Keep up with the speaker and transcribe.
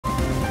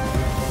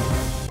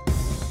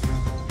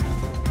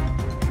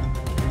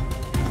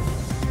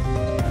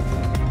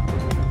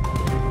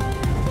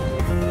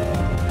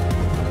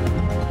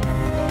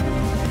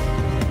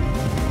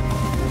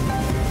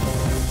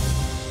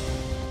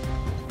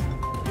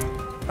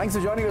Thanks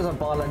for joining us on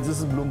Power Lunch. This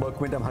is Bloomberg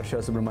Quint. I'm Harsha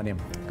Subramaniam.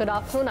 Good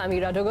afternoon. I'm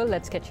Ira Dugal.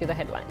 Let's get you the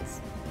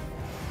headlines.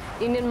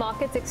 Indian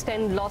markets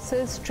extend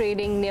losses,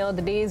 trading near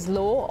the day's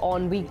low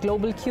on weak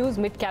global cues,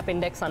 mid-cap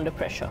index under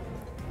pressure.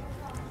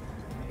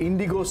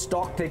 IndiGo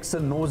stock takes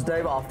a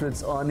nosedive after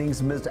its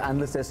earnings missed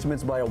analyst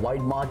estimates by a wide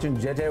margin.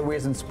 Jet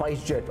Airways and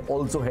SpiceJet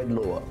also head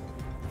lower.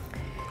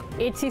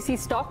 HCC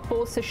stock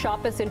posts its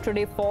sharpest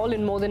intraday fall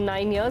in more than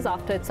 9 years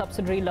after its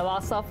subsidiary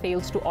Lavasa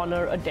fails to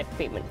honor a debt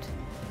payment.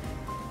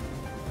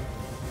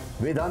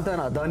 Vedanta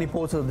and Adani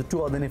Ports are the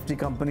two other Nifty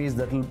companies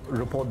that will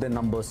report their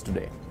numbers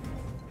today.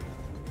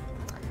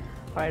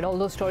 All right, all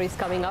those stories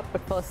coming up,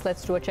 but first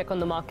let's do a check on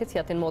the markets.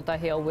 Yatin Mota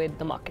here with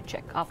the market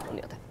check.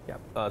 Afternoon, Yatin.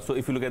 Yeah. So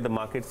if you look at the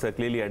markets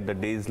clearly at the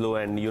day's low,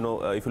 and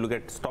if you look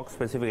at stock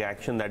specific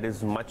action, that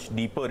is much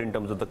deeper in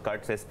terms of the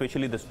cuts,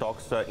 especially the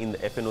stocks in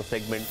the F&O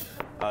segment.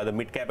 The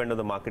mid-cap end of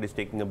the market is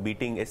taking a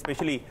beating,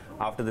 especially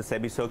after the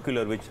SEBI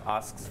circular, which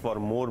asks for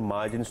more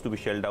margins to be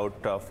shelled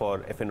out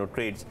for F&O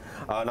trades.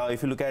 Now,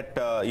 if you look at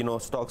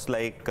stocks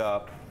like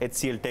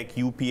HCL Tech,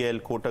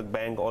 UPL, Kotak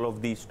Bank, all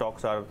of these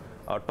stocks are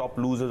top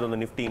losers on the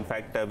Nifty. In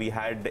fact, we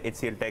had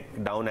HCL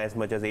Tech down as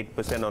much as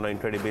 8% on an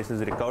intraday basis,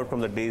 recovered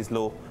from the day's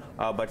low,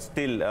 but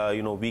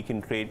still, weak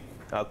in trade.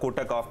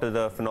 Kotak, after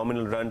the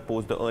phenomenal run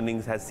post the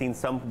earnings, has seen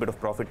some bit of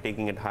profit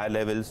taking at higher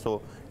levels.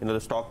 So, the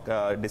stock,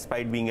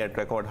 despite being at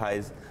record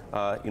highs,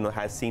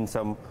 has seen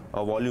some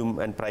volume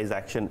and price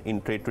action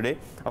in trade today.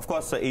 Of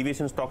course,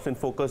 aviation stocks in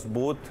focus,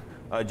 both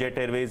Jet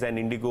Airways and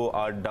IndiGo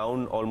are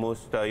down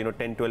almost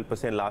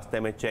 10-12% last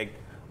time I checked.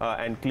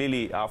 And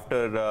clearly,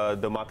 after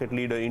the market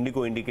leader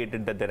IndiGo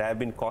indicated that there have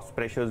been cost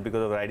pressures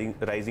because of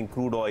rising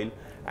crude oil,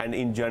 and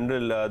in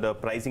general the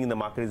pricing in the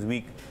market is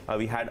weak,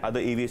 we had other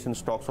aviation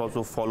stocks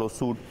also follow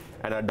suit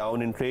and are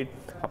down in trade.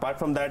 Apart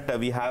from that,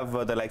 we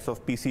have the likes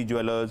of PC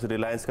Jewelers,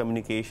 Reliance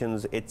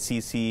Communications,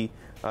 HCC,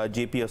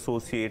 JP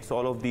Associates,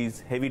 all of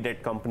these heavy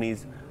debt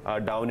companies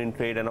down in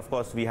trade. And of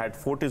course, we had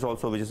Fortis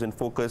also, which is in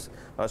focus.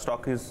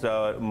 Stock is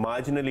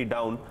marginally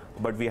down,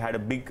 but we had a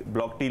big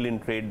block deal in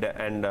trade,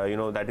 and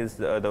that is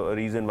the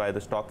reason why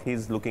the stock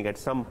is looking at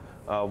some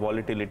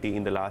volatility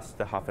in the last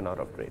half an hour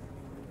of trade.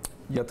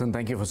 Yatin,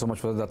 thank you so much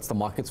for that. That's the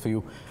markets for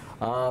you.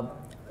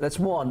 Let's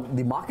move on.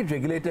 The market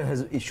regulator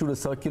has issued a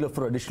circular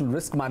for additional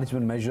risk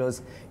management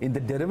measures in the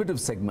derivative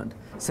segment.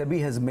 SEBI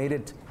has made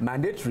it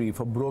mandatory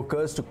for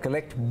brokers to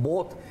collect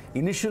both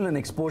initial and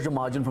exposure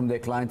margin from their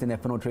clients in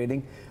F&O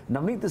trading.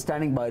 Navneet is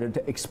standing by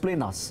to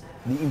explain us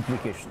the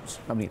implications.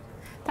 Navneet.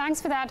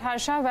 Thanks for that,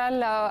 Harsha.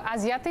 Well,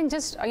 as Yatin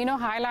just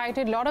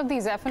highlighted, a lot of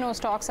these F&O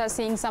stocks are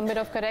seeing some bit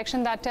of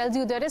correction. That tells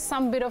you there is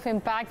some bit of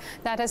impact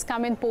that has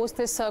come in post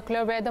this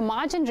circular, where the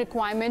margin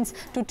requirements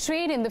to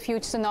trade in the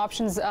futures and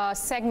options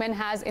segment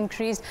has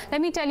increased.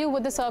 Let me tell you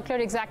what the circular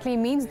exactly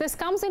means. This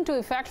comes into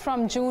effect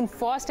from June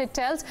 1st. It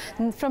tells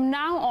from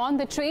now on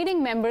the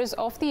trading members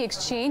of the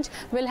exchange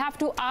will have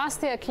to ask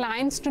their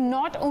clients to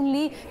not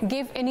only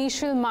give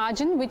initial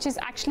margin, which is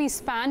actually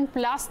span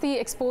plus the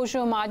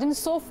exposure margin.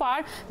 So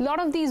far, a lot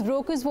of these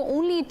brokers were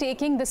only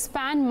taking the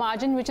span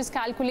margin, which is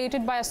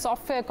calculated by a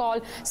software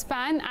called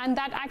Span, and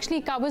that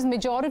actually covers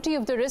majority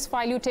of the risk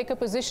while you take a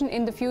position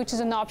in the futures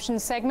and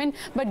options segment.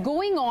 But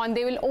going on,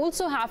 they will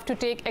also have to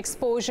take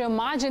exposure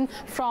margin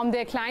from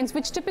their clients,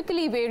 which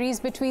typically varies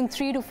between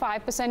 3 to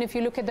 5% if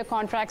you look at the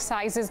contract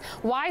sizes.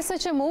 Why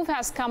such a move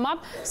has come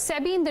up?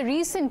 SEBI in the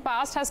recent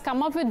past has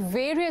come up with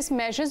various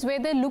measures where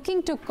they're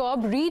looking to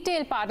curb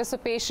retail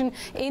participation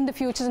in the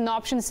futures and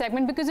options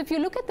segment, because if you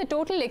look at the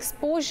total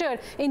exposure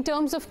in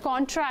terms of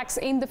contracts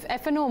in the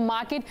F&O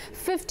market,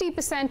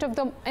 50% of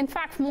them, in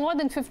fact more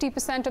than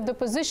 50% of the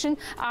position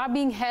are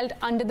being held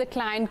under the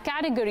client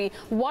category.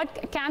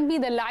 What can be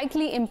the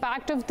likely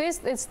impact of this?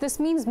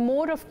 This means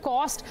more of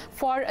cost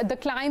for the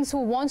clients who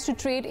wants to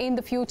trade in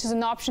the futures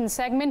and options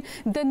segment.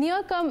 The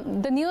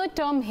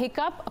near-term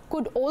hiccup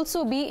could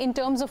also be in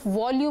terms of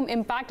volume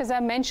impact. As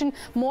I mentioned,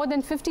 more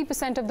than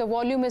 50% of the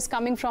volume is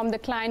coming from the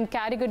client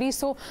category,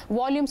 so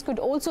volumes could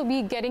also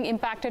be getting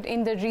impacted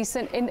in the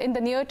in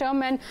the near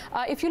term. And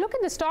if you look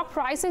at the stock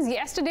prices,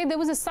 yesterday there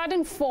was a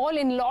sudden fall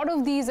in a lot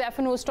of these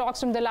F&O stocks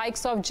from the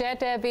likes of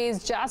Jet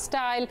Airways, Just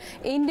Dial,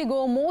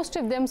 IndiGo. Most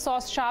of them saw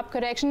sharp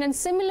correction, and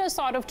similar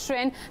sort of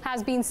trend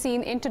has been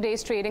seen in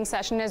today's trading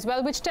session as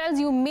well, which tells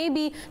you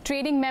maybe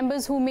trading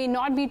members who may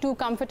not be too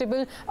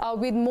comfortable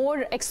with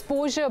more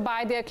exposure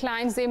by their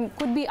clients, they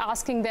could be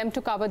asking them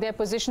to cover their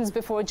positions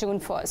before June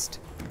 1st.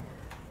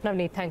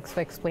 Navneet, thanks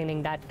for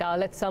explaining that.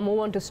 Let's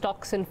move on to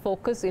stocks in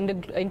focus.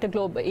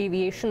 Interglobe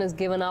Aviation has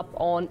given up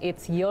on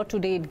its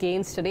year-to-date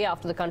gains today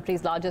after the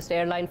country's largest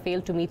airline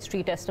failed to meet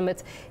street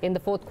estimates in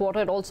the fourth quarter.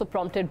 It also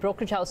prompted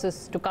brokerage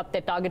houses to cut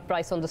their target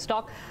price on the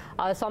stock.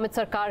 Samit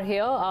Sarkar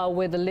here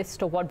with a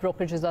list of what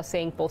brokerages are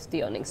saying post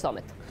the earnings.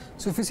 Samit.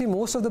 So if you see,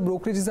 most of the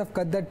brokerages have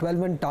cut their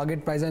 12-month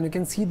target price, and you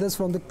can see this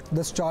from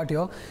this chart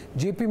here.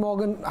 JP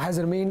Morgan has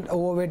remained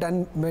overweight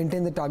and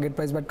maintained the target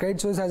price, but Credit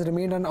Suisse has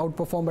remained and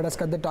outperformed but has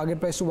cut the target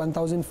price to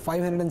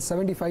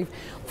 1,575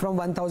 from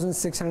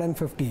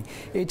 1,650.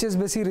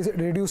 HSBC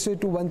reduced it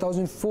to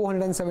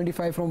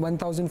 1,475 from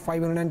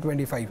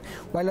 1,525.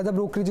 While other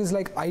brokerages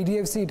like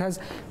IDFC, it has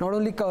not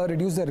only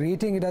reduced the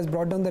rating, it has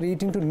brought down the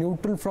rating to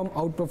neutral from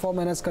outperform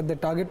and has cut the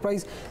target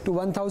price to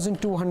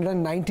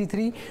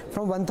 1,293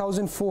 from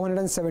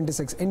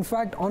 1,476. In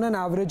fact, on an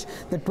average,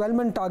 the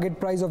 12-month target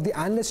price of the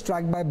analyst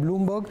tracked by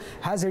Bloomberg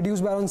has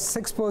reduced by around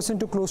 6%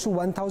 to close to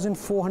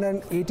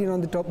 1,418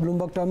 on the top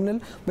Bloomberg terminal,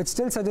 which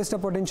still suggests a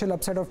potential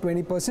upside of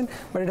 20%,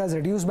 but it has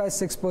reduced by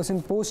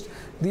 6% post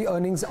the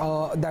earnings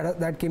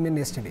that came in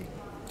yesterday.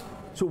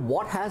 So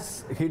what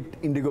has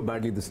hit IndiGo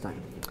badly this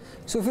time?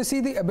 So if you see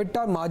the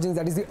EBITDA margins,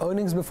 that is the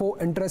earnings before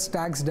interest,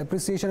 tax,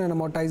 depreciation and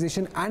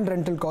amortization and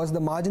rental costs, the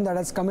margin that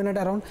has come in at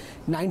around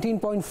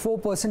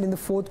 19.4% in the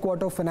fourth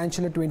quarter of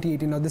financial year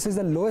 2018. Now this is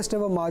the lowest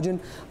ever margin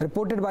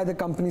reported by the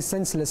company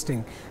since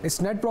listing.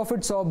 Its net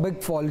profit saw a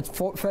big fall. It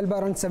fell by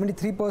around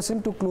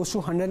 73% to close to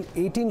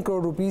 118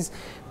 crore rupees.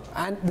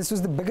 And this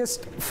was the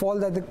biggest fall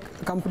that the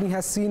company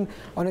has seen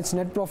on its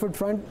net profit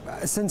front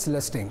since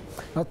listing.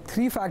 Now,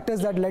 three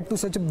factors that led to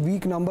such a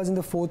weak numbers in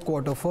the fourth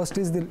quarter. First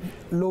is the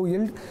low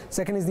yield,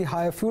 second is the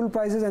higher fuel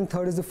prices, and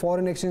third is the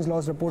foreign exchange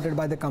loss reported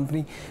by the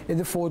company in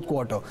the fourth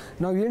quarter.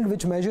 Now, yield,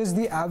 which measures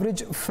the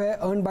average fare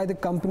earned by the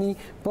company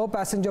per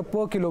passenger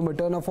per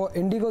kilometer. Now, for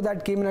IndiGo,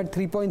 that came in at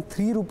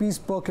 3.3 rupees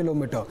per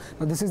kilometer.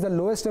 Now, this is the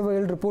lowest ever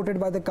yield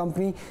reported by the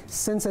company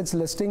since its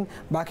listing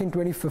back in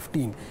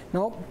 2015.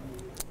 Now,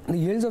 the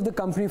yields of the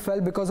company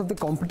fell because of the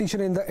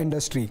competition in the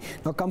industry.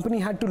 Now, company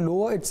had to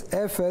lower its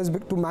airfares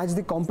to match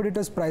the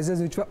competitors'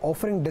 prices, which were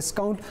offering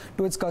discount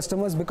to its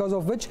customers, because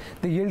of which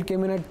the yield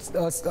came in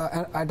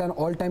at an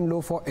all-time low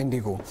for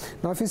IndiGo.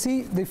 Now, if you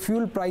see the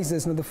fuel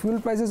prices, now the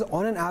fuel prices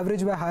on an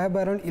average were higher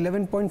by around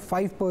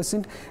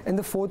 11.5% in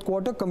the fourth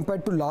quarter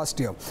compared to last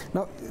year.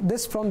 Now,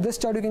 from this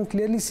chart, you can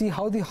clearly see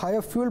how the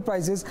higher fuel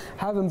prices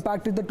have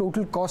impacted the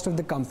total cost of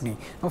the company.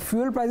 Now,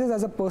 fuel prices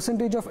as a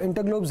percentage of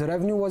InterGlobe's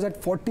revenue was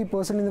at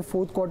 40% in the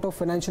fourth quarter of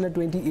financial year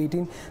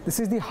 2018. This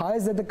is the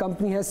highest that the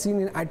company has seen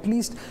in at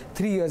least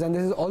 3 years, and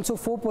this is also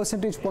 4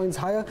 percentage points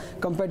higher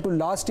compared to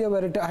last year,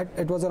 where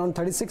it was around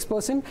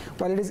 36%,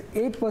 while it is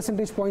 8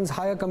 percentage points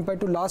higher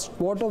compared to last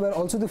quarter, where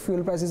also the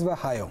fuel prices were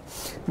higher.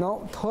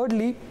 Now,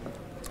 thirdly,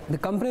 the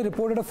company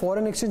reported a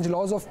foreign exchange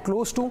loss of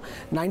close to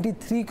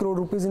 93 crore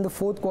rupees in the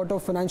fourth quarter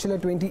of financial year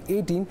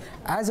 2018,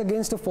 as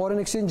against a foreign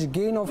exchange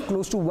gain of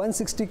close to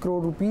 160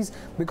 crore rupees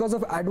because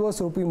of adverse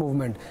rupee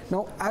movement.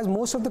 Now, as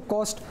most of the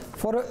cost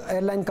for an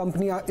airline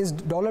company is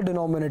dollar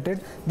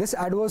denominated, this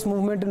adverse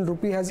movement in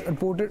rupee and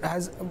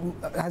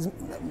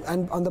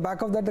on the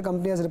back of that, the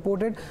company has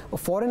reported a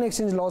foreign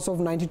exchange loss of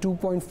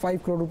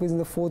 92.5 crore rupees in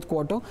the fourth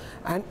quarter,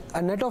 and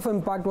a net of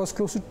impact was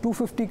close to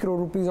 250 crore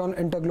rupees on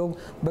InterGlobe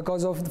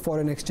because of the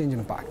foreign exchange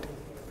impact.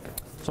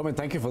 Soumya,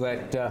 thank you for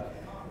that.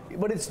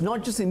 But it's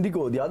not just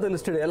IndiGo. The other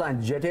listed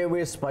airlines, Jet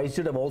Airways,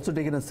 SpiceJet, have also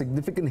taken a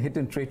significant hit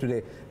in trade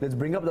today. Let's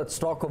bring up that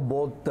stock of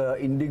both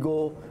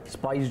IndiGo,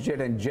 SpiceJet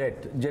and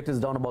Jet. Jet is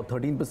down about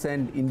 13%,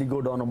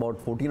 IndiGo down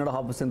about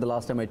 14.5% the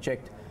last time I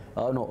checked.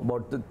 No,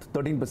 about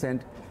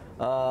 13%.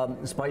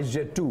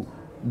 SpiceJet too,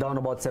 down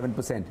about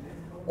 7%.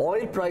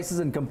 Oil prices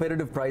and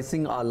competitive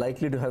pricing are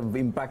likely to have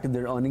impacted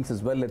their earnings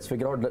as well. Let's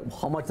figure out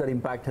how much that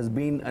impact has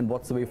been and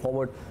what's the way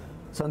forward.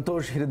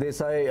 Santosh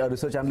Hiridesai, a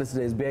research analyst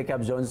at SBI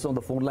Caps, joins us on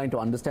the phone line to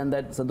understand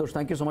that. Santosh,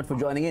 thank you so much for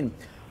joining in.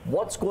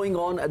 What's going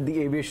on at in the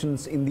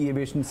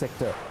aviation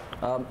sector?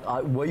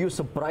 Were you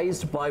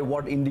surprised by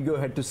what IndiGo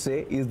had to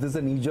say? Is this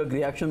a knee-jerk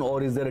reaction,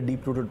 or is there a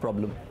deep-rooted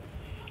problem?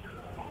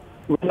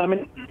 Well, I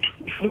mean,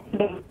 if you look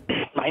at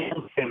the 9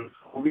 and 10,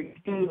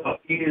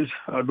 is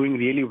doing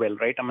really well,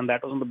 right? I mean,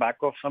 that was on the back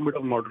of some bit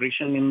of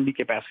moderation in the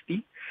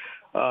capacity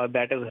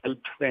that has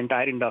helped the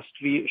entire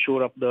industry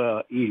shore up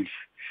the yields.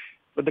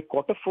 But the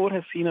quarter 4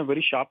 has seen a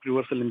very sharp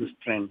reversal in this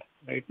trend,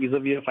 right?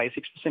 Vis-a-vis a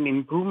 5-6%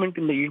 improvement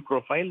in the yield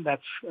profile,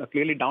 that's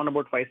clearly down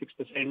about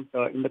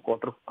 5-6% in the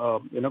quarter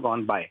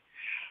gone by.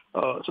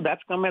 So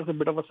that's come as a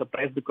bit of a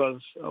surprise,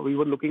 because we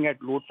were looking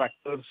at load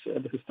factors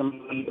at the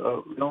system,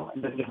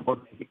 and then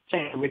about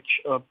 6%,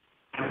 which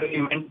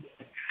really meant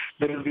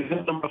there is a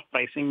reasonable number of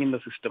pricing in the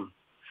system.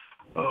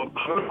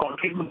 However,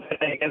 contrary to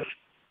that, I guess,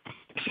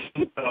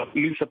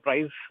 yield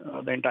surprise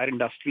the entire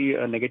industry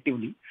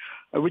negatively,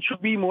 which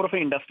should be more of an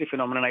industry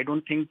phenomenon. I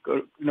don't think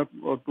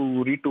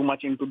to read too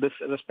much into this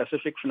as a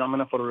specific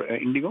phenomenon for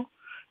IndiGo,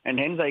 and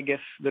hence I guess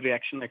the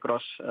reaction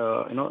across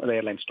the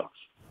airline stocks.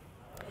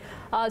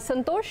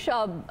 Santosh,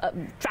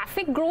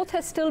 traffic growth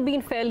has still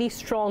been fairly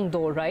strong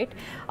though, right?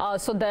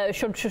 So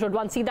should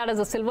one see that as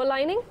a silver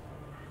lining?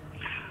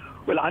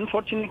 Well,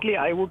 unfortunately,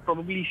 I would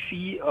probably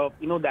see,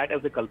 that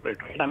as the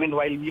culprit. Right? I mean,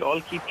 while we all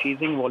keep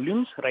chasing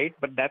volumes, right?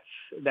 But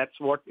that's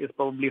what is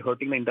probably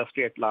hurting the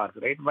industry at large,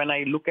 right? When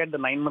I look at the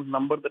 9-month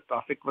number, the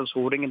traffic was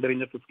hovering in the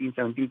range of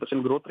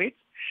 15-17% growth rates.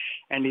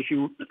 And if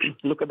you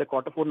look at the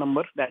quarter 4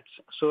 number, that's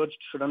surged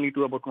suddenly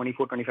to about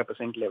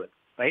 24-25% level,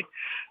 right?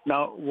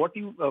 Now, what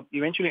you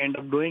eventually end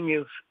up doing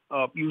is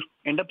you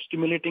end up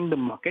stimulating the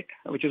market,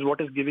 which is what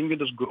is giving you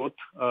this growth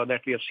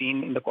that we have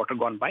seen in the quarter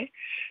gone by.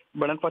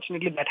 But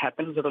unfortunately, that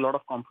happens at a lot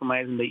of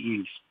compromise in the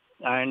yields.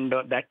 And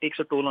that takes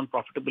a toll on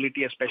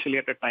profitability, especially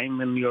at a time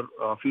when your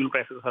fuel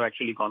prices have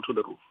actually gone through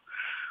the roof.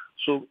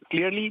 So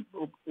clearly,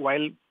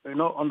 while,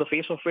 on the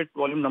face of it,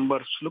 volume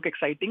numbers look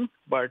exciting,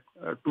 but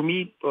to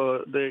me,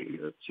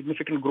 the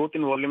significant growth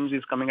in volumes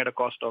is coming at a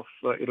cost of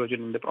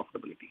erosion in the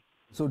profitability.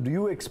 So do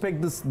you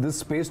expect this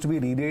space to be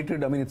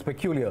re-rated? I mean, it's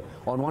peculiar.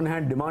 On one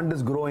hand, demand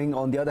is growing.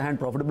 On the other hand,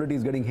 profitability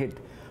is getting hit.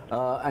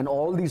 And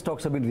all these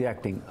stocks have been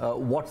reacting.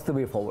 What's the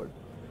way forward?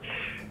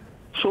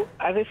 So,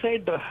 as I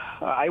said,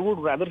 I would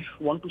rather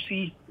want to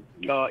see,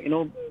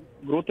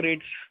 growth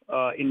rates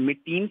in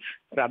mid-teens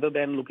rather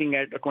than looking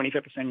at a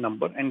 25%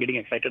 number and getting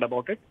excited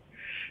about it.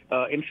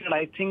 Instead,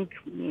 I think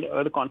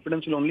the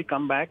confidence will only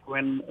come back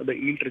when the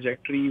yield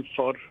trajectory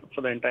for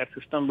the entire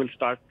system will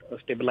start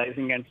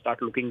stabilizing and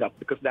start looking up,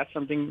 because that's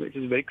something which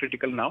is very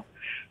critical now.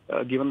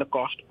 Given the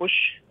cost push,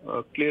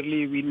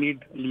 clearly we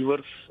need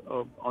levers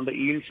on the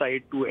yield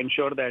side to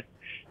ensure that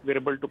we're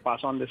able to pass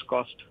on this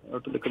cost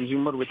to the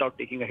consumer without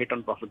taking a hit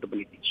on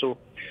profitability. So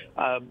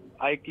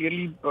I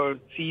clearly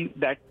see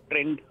that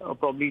trend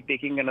probably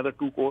taking another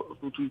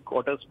 2-3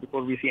 quarters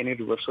before we see any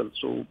reversal.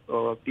 So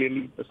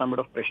clearly some bit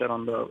of pressure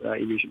on the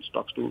aviation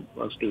stocks to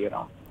stay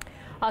around.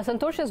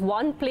 Santosh, is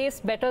one place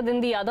better than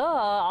the other?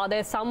 Are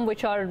there some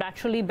which are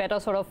naturally better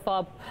sort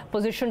of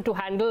positioned to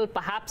handle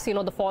perhaps,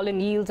 the fall in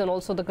yields and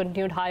also the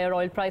continued higher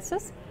oil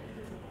prices?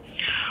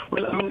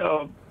 Well, I mean,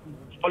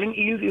 falling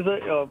yields is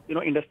a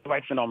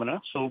industry-wide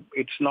phenomena. So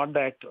it's not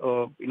that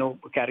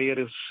carrier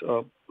is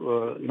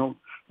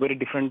very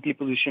differently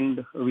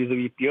positioned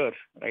vis-a-vis peers,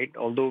 right?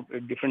 Although a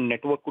different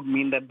network could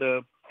mean that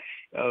the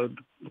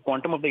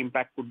quantum of the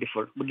impact could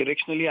differ. But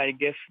directionally, I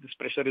guess this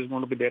pressure is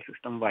going to be there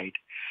system-wide.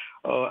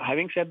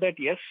 Having said that,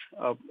 yes,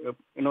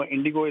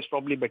 IndiGo is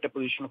probably better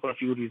positioned for a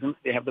few reasons.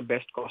 They have the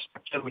best cost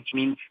structure, which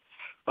means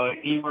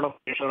any amount of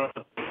pressure on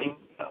the pricing,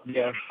 they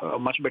are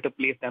much better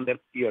placed than their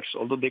peers,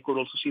 although they could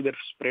also see their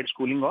spreads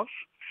cooling off.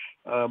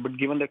 But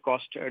given their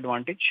cost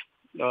advantage,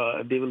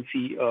 they will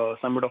see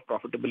some bit of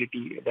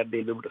profitability that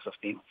they'll be able to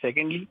sustain.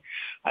 Secondly,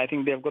 I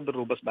think they've got the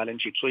robust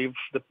balance sheet. So if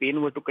the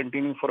pain were to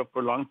continue for a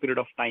prolonged period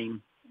of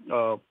time,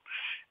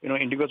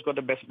 IndiGo's got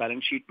the best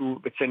balance sheet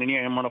to withstand any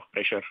amount of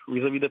pressure.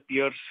 Vis-a-vis the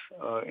peers,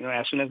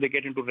 as soon as they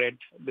get into red,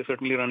 they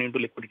certainly run into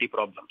liquidity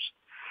problems.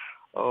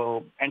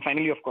 And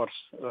finally, of course,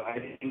 I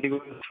think IndiGo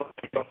is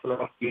a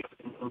lot of peers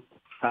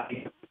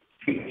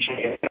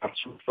aircraft,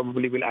 so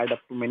probably will add up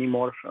to many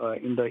more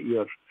in the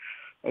years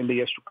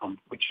to come,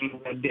 which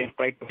they have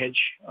tried to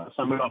hedge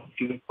some bit of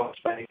fuel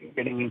costs by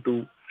getting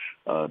into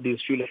these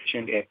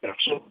fuel-efficient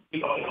aircraft. So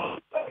we all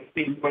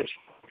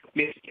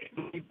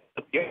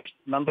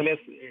nonetheless,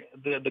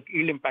 the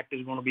yield impact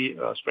is going to be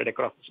spread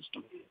across the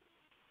system.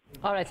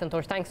 All right,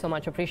 Santosh, thanks so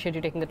much. Appreciate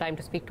you taking the time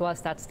to speak to us.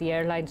 That's the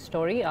airline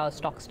story.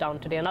 Stocks down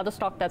today. Another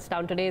stock that's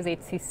down today is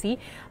HCC.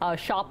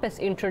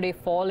 Sharpest intraday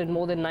fall in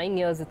more than 9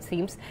 years, it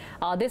seems.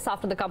 This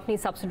after the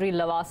company's subsidiary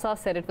Lavasa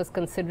said it was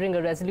considering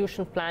a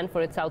resolution plan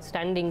for its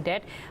outstanding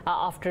debt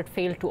after it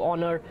failed to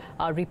honor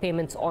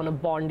repayments on a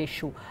bond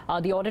issue.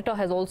 The auditor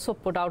has also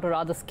put out a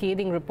rather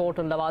scathing report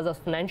on Lavasa's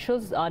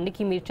financials.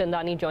 Nikki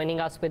Mirchandani joining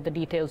us with the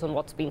details on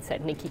what's been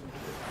said. Nikki.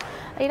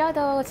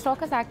 The stock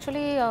has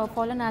actually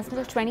fallen as much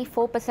as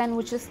 24%,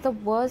 which is the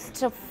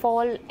worst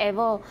fall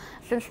ever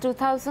since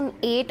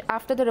 2008,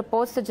 after the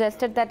report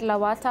suggested that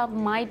Lavasa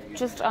might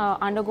just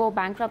undergo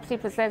bankruptcy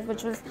process,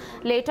 which was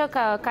later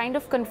kind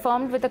of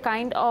confirmed with the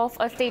kind of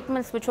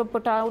statements which were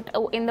put out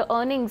in the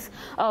earnings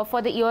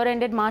for the year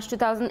ended March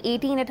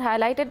 2018. It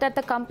highlighted that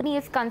the company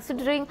is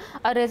considering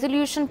a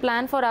resolution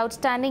plan for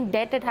outstanding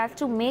debt. It has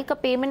to make a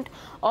payment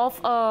of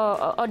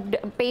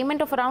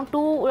around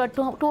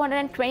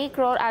 220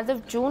 crore as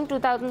of June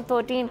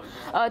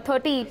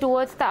 2030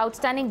 towards the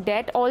outstanding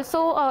debt.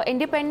 Also,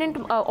 independent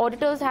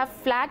auditors have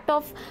flagged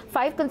off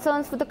 5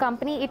 concerns for the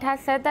company. It has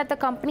said that the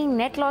company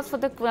net loss for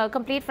the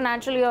complete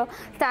financial year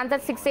stands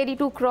at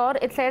 682 crore.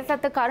 It says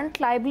that the current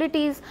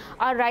liabilities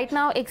are right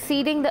now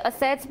exceeding the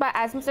assets by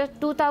as much as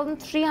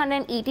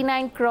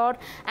 2,389 crore,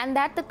 and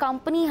that the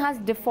company has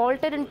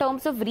defaulted in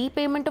terms of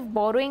repayment of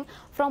borrowing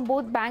from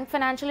both bank,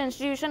 financial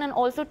institution and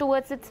also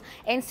towards its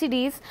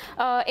NCDs.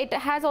 It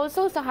has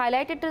also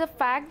highlighted to the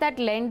fact that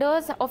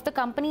lenders of the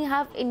company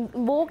have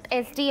invoked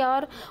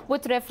SDR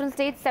with reference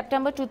date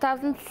September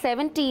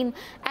 2017,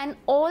 and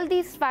all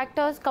these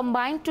factors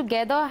combined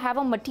together have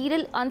a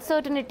material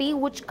uncertainty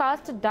which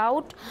casts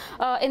doubt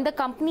in the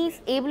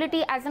company's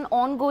ability as an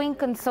ongoing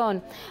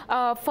concern.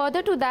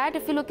 Further to that,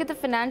 if you look at the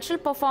financial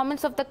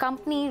performance of the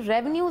company,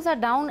 revenues are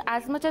down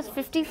as much as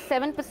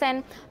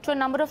 57% to a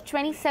number of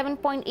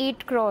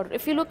 27.8 crore.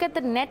 If you look at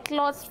the net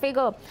loss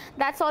figure,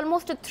 that's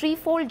almost a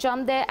threefold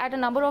jump there at a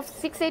number of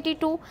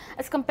 682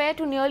 as compared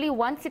to nearly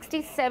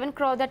 167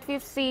 crore that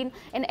we've seen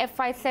in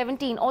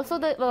FY17. Also,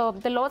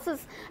 the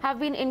losses have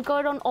been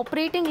incurred on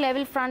operating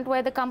level front,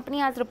 where the company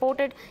has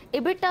reported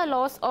EBITDA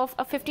loss of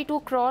 52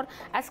 crore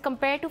as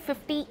compared to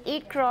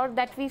 58 crore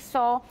that we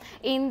saw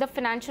in the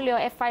financial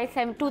year FY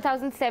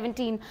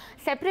 2017.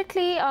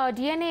 Separately,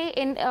 DNA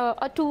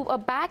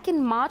back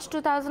in March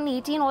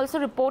 2018 also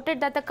reported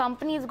that the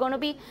company is going to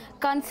be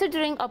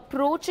considering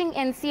approaching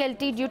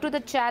NCLT due to the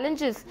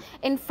challenges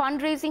in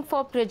fundraising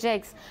for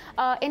projects.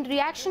 In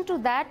reaction to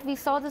that, we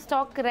saw the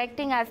stock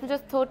correcting as much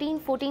as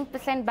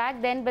 13-14%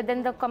 back then, but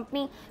then the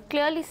company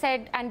clearly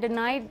said and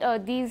denied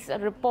these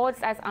reports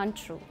as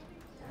untrue.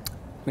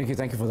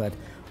 Thank you for that.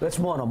 Let's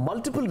move on.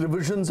 Multiple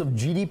revisions of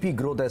GDP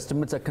growth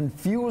estimates are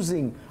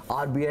confusing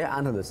RBI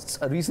analysts.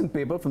 A recent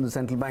paper from the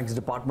Central Bank's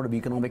Department of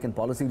Economic and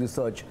Policy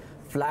Research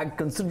flagged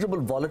considerable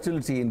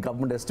volatility in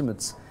government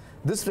estimates.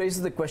 This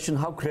raises the question,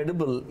 how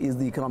credible is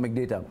the economic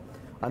data?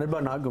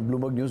 Anirban Nag of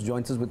Bloomberg News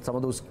joins us with some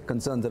of those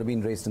concerns that have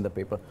been raised in the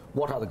paper.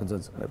 What are the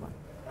concerns, Anirban?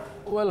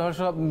 Well,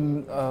 Harsha,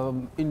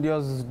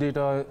 India's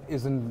data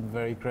isn't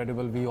very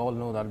credible. We all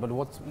know that. But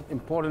what's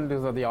important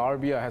is that the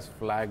RBI has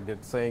flagged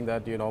it, saying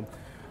that,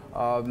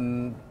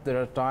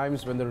 there are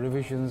times when the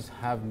revisions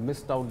have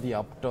missed out the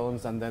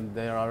upturns, and then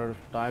there are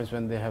times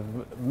when they have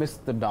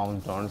missed the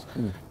downturns.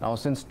 Now,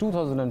 since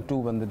 2002,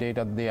 when the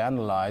data they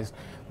analyzed,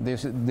 they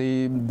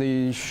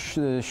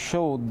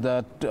showed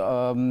that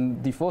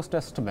the first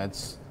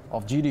estimates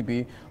of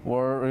GDP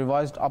were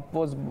revised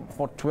upwards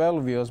for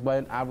 12 years by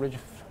an average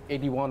of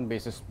 81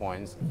 basis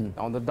points.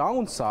 Now, on the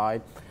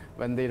downside,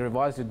 when they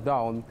revised it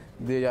down,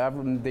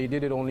 they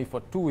did it only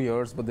for 2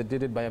 years, but they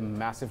did it by a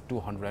massive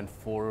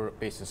 204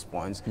 basis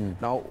points.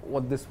 Now,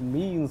 what this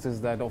means is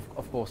that,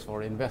 of course,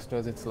 for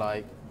investors, it's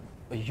like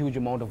a huge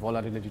amount of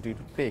volatility to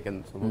take.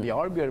 And so the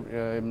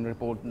RBI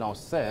report now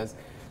says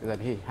is that,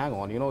 hey, hang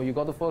on, you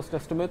got the first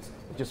estimates,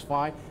 which is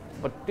fine,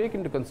 but take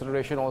into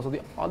consideration also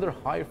the other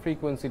high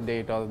frequency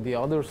data the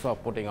others are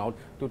putting out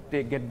to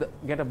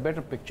get a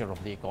better picture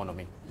of the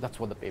economy. That's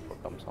what the paper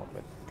comes out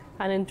with.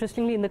 And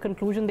interestingly, in the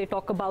conclusion, they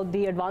talk about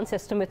the advance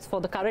estimates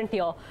for the current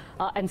year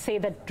and say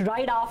that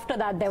right after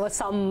that, there were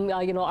some,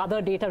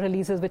 other data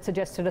releases which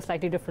suggested a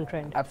slightly different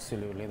trend.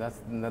 Absolutely.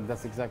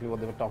 That's exactly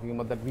what they were talking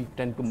about, that we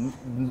tend to,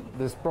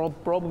 there's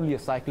probably a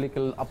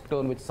cyclical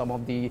upturn which some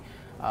of the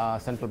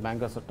central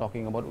bankers are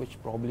talking about,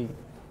 which probably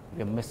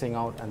we're missing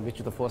out, and which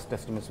the first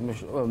estimates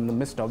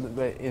missed out.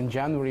 In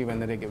January,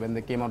 when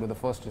they came out with the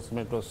first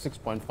estimate, it was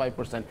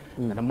 6.5%,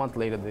 and a month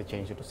later they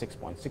changed it to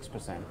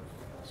 6.6%.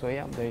 So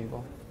yeah, there you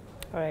go.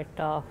 All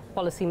right,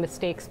 policy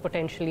mistakes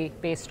potentially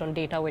based on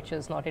data which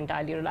is not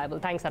entirely reliable.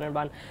 Thanks,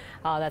 Anirban.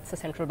 That's the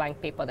central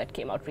bank paper that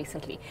came out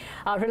recently.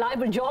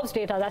 Reliable jobs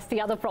data, that's the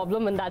other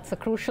problem, and that's a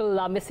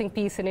crucial missing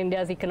piece in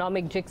India's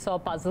economic jigsaw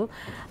puzzle.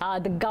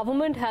 The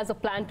government has a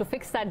plan to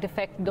fix that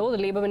defect, though. The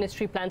Labour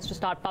Ministry plans to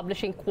start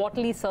publishing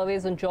quarterly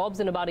surveys on jobs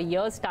in about a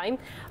year's time.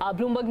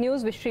 Bloomberg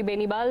News' Vishri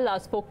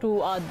Benibal spoke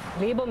to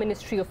Labour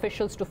Ministry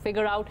officials to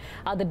figure out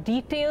the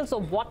details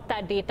of what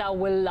that data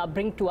will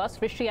bring to us.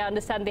 Vishri, I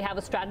understand they have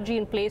a strategy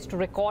in place to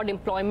record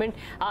employment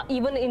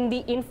even in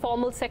the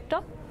informal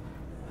sector?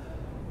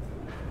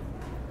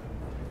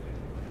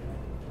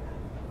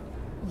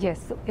 Yes,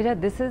 so Ira,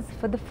 this is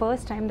for the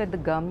first time that the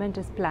government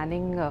is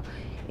planning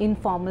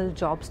informal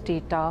jobs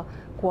data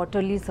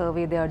quarterly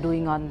survey they are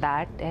doing on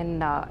that,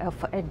 and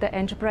at the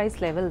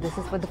enterprise level, this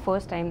is for the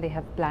first time they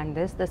have planned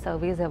this. The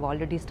surveys have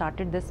already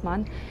started this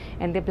month,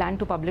 and they plan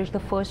to publish the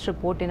first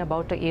report in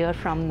about a year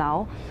from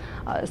now.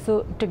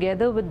 So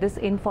together with this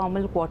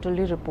informal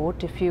quarterly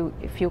report, if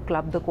you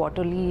club the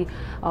quarterly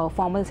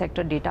formal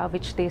sector data,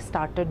 which they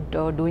started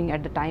doing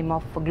at the time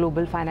of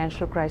global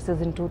financial crisis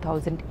in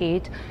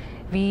 2008,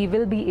 we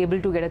will be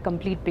able to get a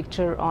complete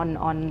picture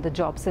on the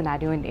job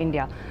scenario in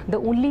India. The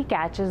only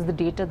catch is the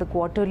data, the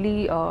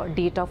quarterly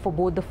data for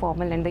both the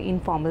formal and the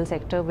informal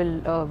sector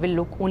will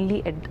look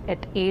only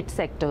at 8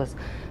 sectors,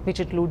 which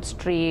includes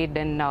trade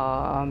and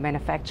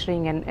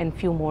manufacturing and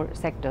few more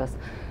sectors.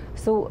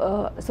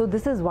 So, so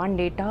this is one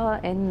data,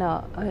 and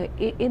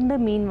in the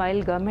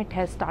meanwhile, government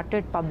has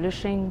started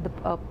publishing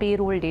the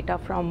payroll data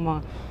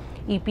from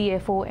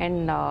EPFO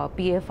and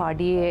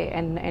PFRDA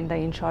and the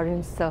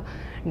insurance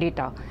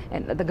data.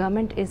 And the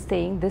government is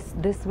saying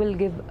this will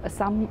give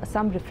some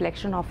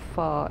reflection of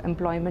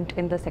employment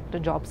in the sector,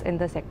 jobs in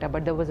the sector.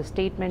 But there was a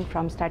statement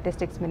from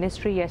Statistics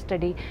Ministry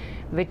yesterday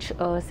which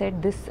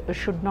said this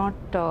should not,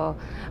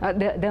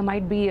 there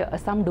might be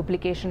some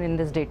duplication in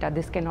this data.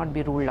 This cannot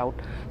be ruled out.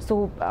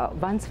 So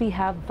once we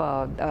have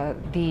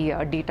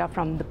the data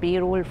from the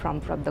payroll,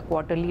 from the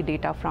quarterly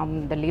data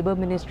from the Labour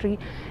Ministry,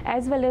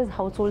 as well as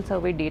household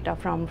survey data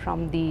from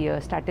the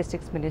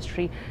Statistics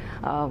Ministry,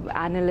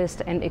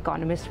 analysts and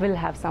economists will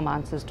have some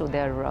answers to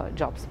their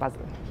jobs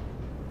puzzle.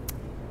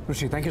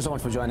 Ruchi, thank you so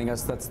much for joining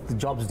us. That's the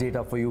jobs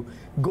data for you.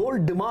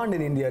 Gold demand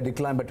in India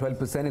declined by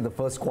 12% in the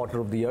first quarter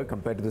of the year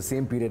compared to the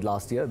same period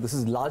last year. This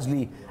is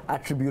largely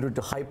attributed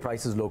to high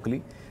prices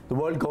locally. The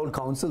World Gold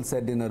Council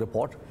said in a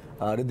report.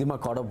 Riddhima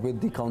caught up with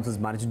the Council's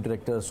Managing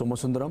Director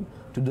Somasundaram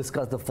to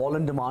discuss the fall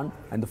in demand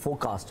and the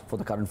forecast for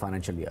the current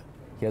financial year.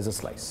 Here's a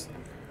slice.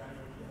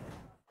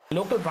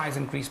 Local price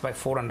increased by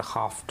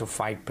 4.5% to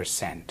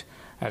 5%,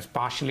 as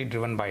partially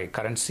driven by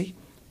currency,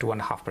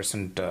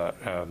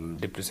 2.5%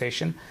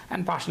 depreciation,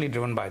 and partially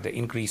driven by the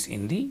increase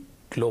in the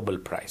global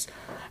price.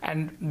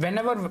 And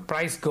whenever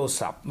price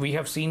goes up, we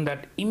have seen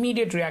that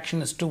immediate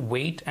reaction is to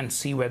wait and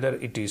see whether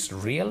it is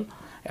real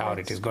or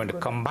it is going to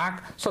come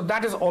back. So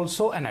that is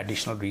also an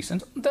additional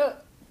reason. The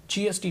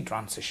GST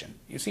transition,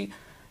 you see,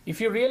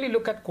 if you really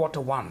look at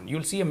Q1,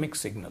 you'll see a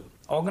mixed signal.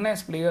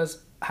 Organized players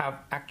have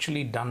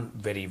actually done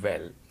very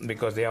well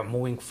because they are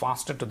moving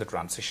faster to the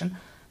transition.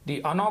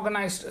 The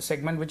unorganized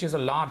segment, which is a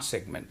large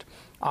segment,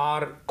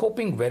 are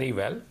coping very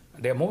well.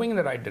 They're moving in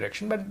the right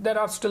direction, but there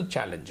are still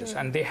challenges,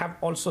 and they have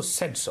also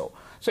said so.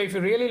 So if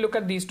you really look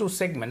at these two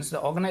segments, the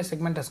organized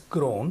segment has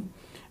grown,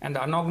 and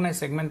the unorganized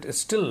segment is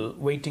still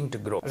waiting to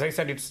grow. As I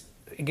said, it's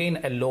again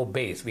a low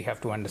base. We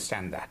have to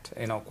understand that.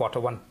 You know,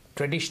 Q1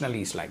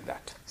 traditionally is like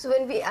that. So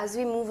as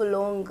we move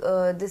along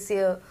this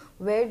year,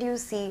 where do you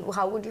see,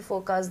 how would you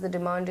forecast the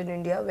demand in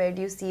India? Where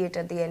do you see it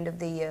at the end of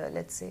the year,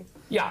 let's say?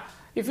 Yeah,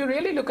 if you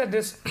really look at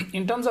this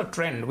in terms of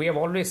trend, we have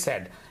always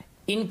said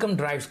income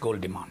drives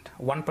gold demand.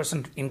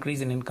 1%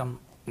 increase in income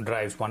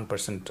drives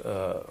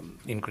 1%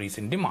 increase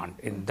in demand.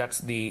 And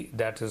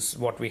that is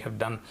what we have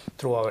done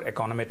through our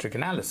econometric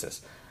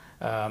analysis.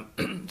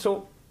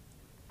 So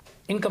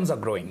incomes are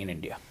growing in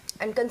India.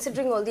 And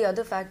considering all the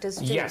other factors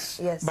too.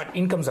 Yes, but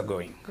incomes are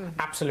growing.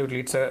 Absolutely.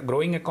 It's a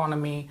growing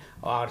economy.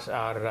 Our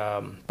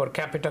per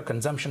capita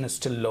consumption is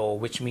still low,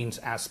 which means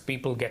as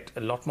people get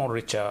a lot more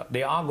richer,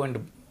 they are going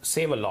to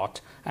save a lot,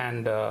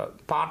 and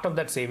part of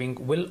that saving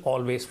will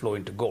always flow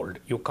into gold.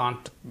 You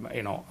can't,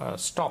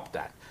 stop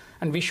that,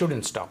 and we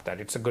shouldn't stop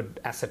that. It's a good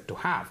asset to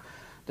have.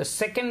 The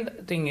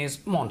second thing is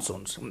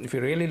monsoons. If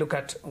you really look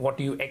at what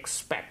you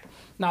expect,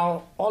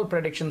 now all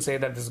predictions say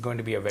that this is going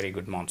to be a very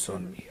good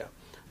monsoon year.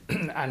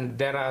 And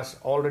there is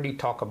already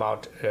talk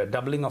about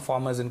doubling of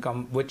farmers'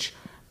 income, which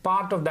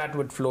part of that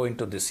would flow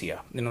into this year,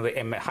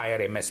 the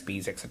higher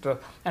MSPs, etc.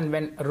 And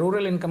when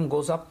rural income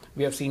goes up,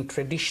 we have seen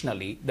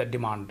traditionally the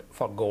demand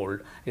for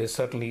gold is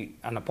certainly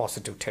on a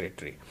positive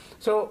territory.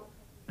 So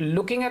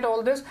looking at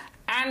all this,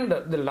 and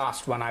the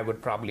last one, I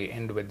would probably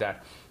end with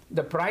that.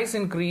 The price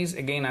increase,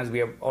 again, as we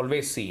have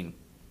always seen,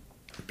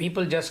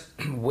 people just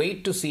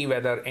wait to see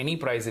whether any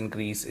price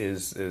increase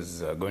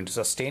is going to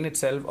sustain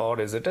itself, or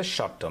is it a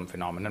short-term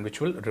phenomenon which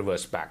will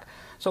reverse back.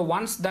 So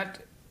once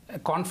that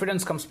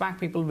confidence comes back,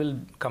 people will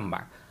come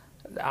back.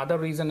 The other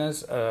reason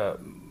is,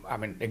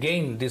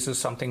 again, this is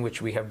something which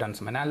we have done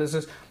some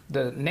analysis.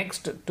 The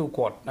next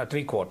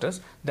 3 quarters,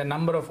 the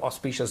number of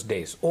auspicious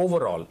days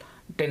overall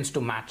tends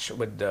to match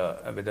with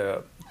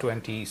the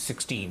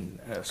 2016.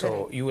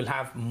 So you will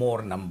have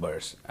more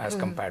numbers as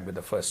compared with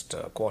the first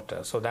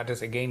quarter. So that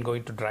is again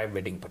going to drive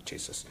wedding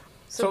purchases.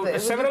 So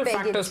several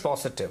factors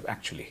positive,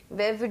 actually.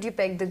 Where would you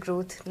peg the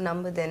growth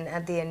number then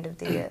at the end of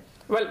the year?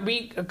 Well,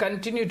 we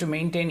continue to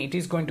maintain it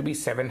is going to be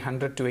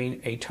 700 to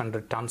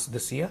 800 tons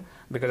this year,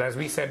 because as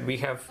we said,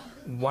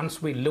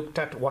 once we looked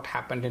at what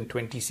happened in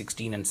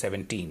 2016 and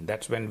 17,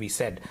 that's when we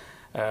said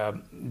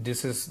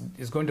this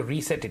is going to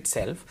reset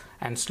itself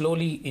and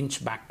slowly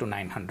inch back to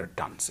 900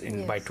 tons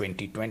by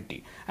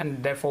 2020.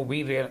 And therefore,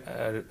 we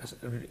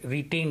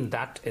retain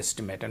that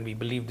estimate, and we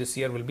believe this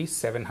year will be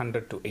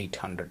 700 to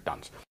 800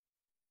 tons.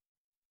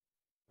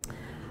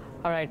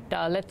 All right,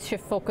 let's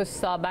shift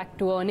focus back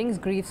to earnings.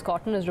 Greaves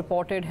Cotton has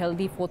reported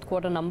healthy fourth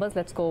quarter numbers.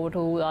 Let's go over to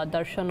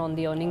Darshan on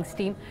the earnings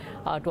team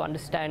to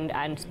understand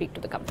and speak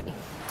to the company.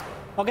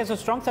 Okay, so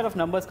strong set of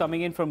numbers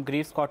coming in from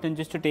Greaves Cotton.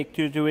 Just to take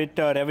you to it,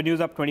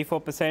 revenues up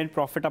 24%,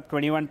 profit up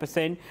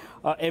 21%,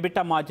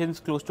 EBITDA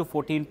margins close to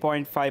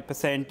 14.5%,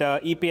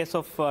 EPS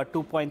of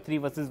 2.3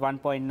 versus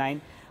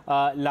 1.9.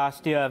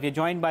 Last year. We're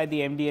joined by the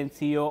MD and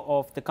CEO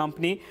of the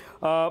company.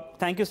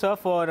 Thank you, sir,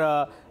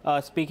 for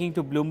speaking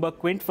to Bloomberg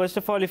Quint. First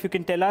of all, if you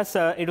can tell us,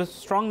 it was a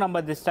strong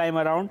number this time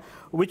around.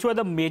 Which were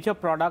the major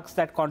products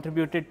that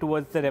contributed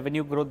towards the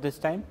revenue growth this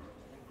time?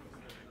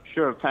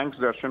 Sure. Thanks,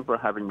 Darshan, for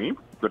having me.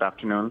 Good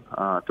afternoon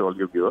to all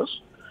your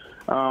viewers.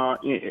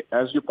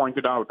 As you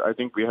pointed out, I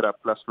think we had a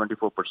plus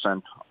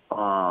 24%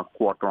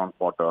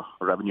 quarter-on-quarter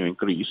revenue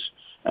increase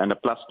and a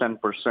plus 10%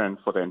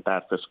 for the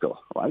entire fiscal,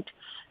 right?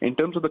 In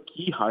terms of the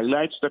key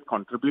highlights that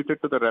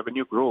contributed to the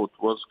revenue growth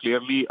was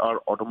clearly our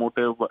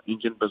automotive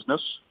engine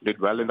business did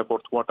well in the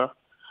fourth quarter.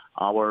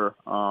 Our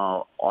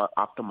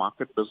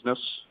aftermarket business,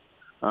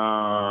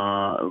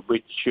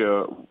 which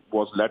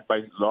was led by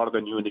a lot of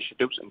the new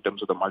initiatives in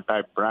terms of the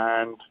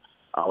multi-brand,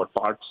 our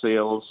parts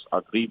sales,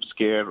 our Greaves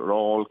Care are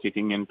all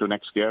kicking into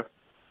next year.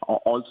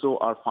 Also,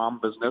 our farm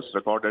business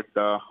recorded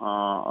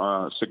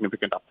a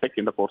significant uptick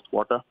in the fourth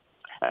quarter.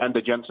 And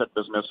the genset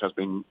business has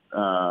been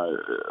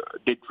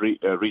did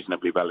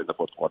reasonably well in the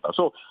fourth quarter.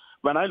 So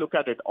when I look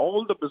at it,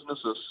 all the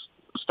businesses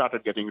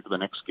started getting into the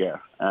next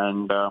gear,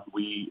 and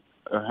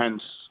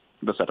hence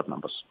the set of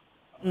numbers.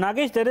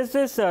 Nagesh, there is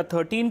this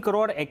 13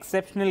 crore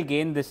exceptional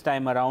gain this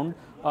time around.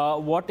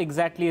 What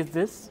exactly is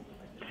this?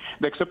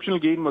 The exceptional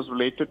gain was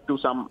related to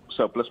some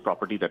surplus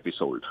property that we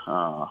sold.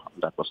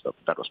 That was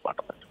part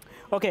of it.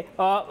 Okay,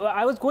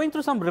 I was going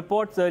through some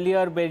reports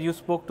earlier where you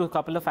spoke to a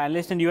couple of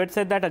analysts, and you had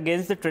said that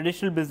against the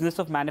traditional business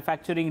of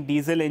manufacturing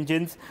diesel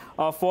engines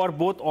for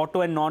both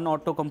auto and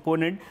non-auto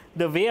component,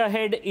 the way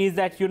ahead is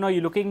that you're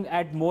looking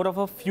at more of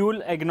a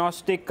fuel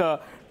agnostic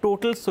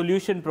total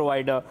solution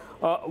provider.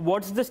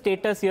 What's the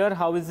status here?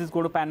 How is this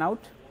going to pan out?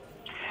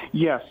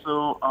 Yeah,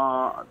 so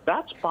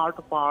that's part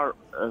of our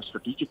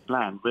strategic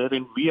plan,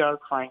 wherein we are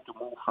trying to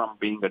move from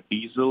being a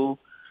diesel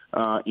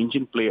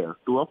engine player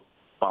to a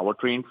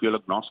powertrain fuel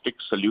agnostic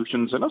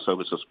solutions and a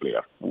services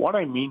player. What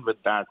I mean with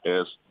that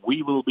is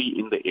we will be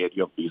in the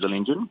area of diesel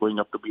engine going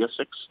up to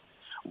BS6.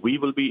 We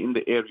will be in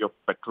the area of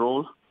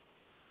petrol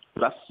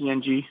plus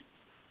CNG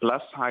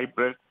plus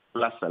hybrid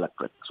plus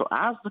electric. So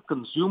as the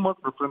consumer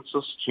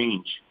preferences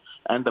change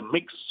and the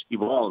mix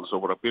evolves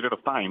over a period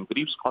of time,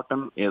 Greaves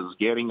Cotton is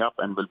gearing up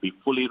and will be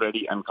fully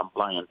ready and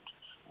compliant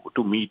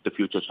to meet the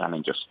future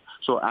challenges.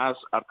 So as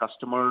our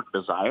customer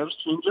desires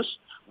changes,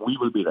 we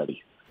will be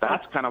ready.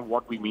 That's kind of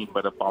what we mean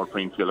by the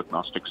powertrain fuel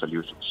agnostic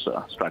solutions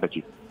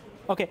strategy.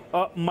 Okay,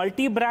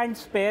 multi-brand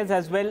spares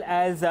as well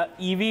as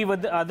EV were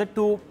the other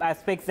two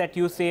aspects that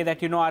you say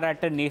that are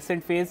at a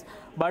nascent phase,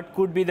 but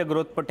could be the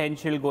growth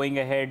potential going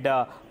ahead.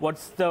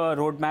 What's the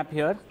roadmap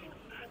here?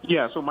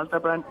 Yeah, so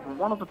multi-brand,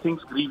 one of the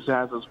things Greaves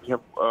has is we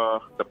have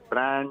the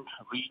brand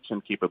reach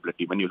and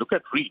capability. When you look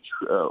at reach,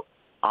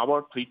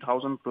 our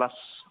 3,000 plus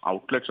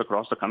outlets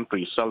across the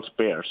country sell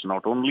spares,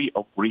 not only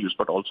of Greaves,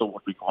 but also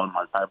what we call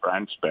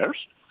multi-brand spares,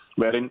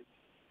 wherein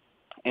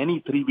any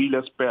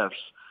three-wheeler spares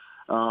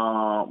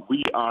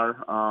we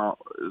are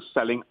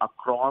selling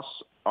across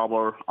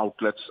our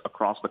outlets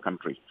across the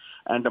country.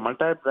 And the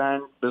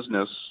multi-brand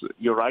business,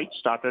 you're right,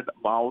 started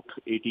about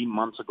 18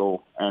 months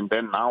ago, and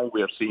then now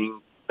we are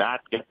seeing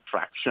that get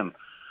traction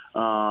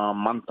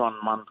month on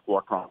month,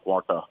 quarter on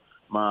quarter,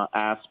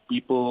 as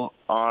people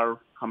are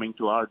coming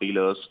to our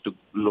dealers to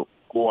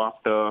go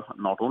after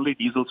not only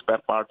diesel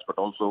spare parts, but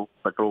also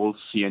petrol,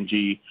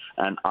 CNG,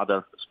 and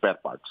other spare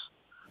parts.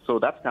 So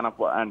that's kind of,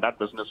 and that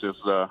business is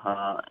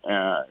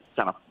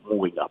kind of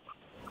moving up.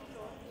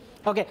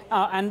 Okay,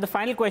 and the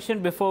final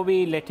question before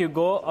we let you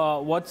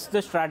go, what's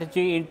the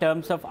strategy in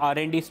terms of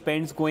R&D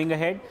spends going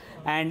ahead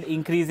and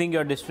increasing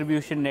your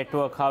distribution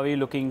network? How are you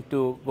looking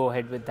to go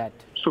ahead with that?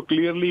 So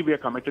clearly we are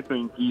committed to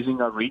increasing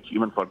our reach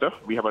even further.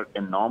 We have an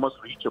enormous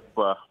reach of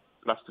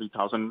plus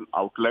 3,000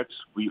 outlets.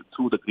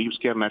 Through the Greaves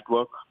Care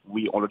network,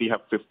 we already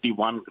have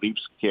 51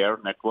 Greaves Care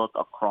network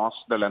across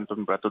the length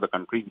and breadth of the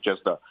country, which is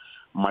the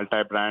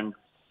multi-brand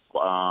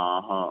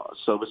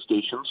service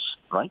stations,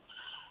 right?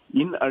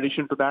 In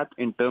addition to that,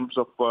 in terms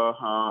of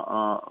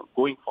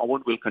going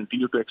forward, we'll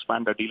continue to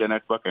expand the dealer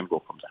network and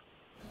go from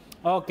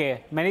there.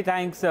 Okay. Many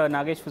thanks,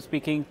 Nagesh, for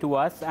speaking to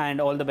us,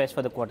 and all the best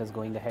for the quarters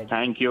going ahead.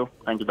 Thank you.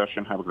 Thank you,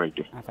 Darshan. Have a great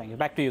day. Thank you.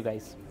 Back to you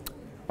guys.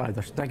 All right,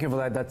 Darshan, thank you for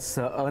that. That's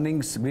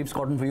earnings, Greaves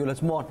Cotton for you.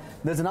 Let's move on.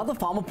 There's another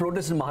farmer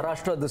protest in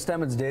Maharashtra. This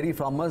time it's dairy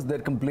farmers. They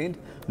complained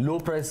low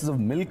prices of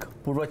milk.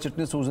 Purva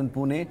Chitnis, who's in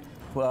Pune,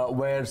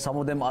 where some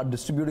of them are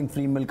distributing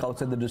free milk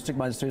outside the district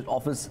magistrate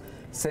office,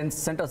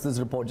 sent us this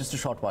report just a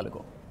short while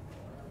ago.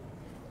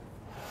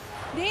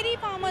 Dairy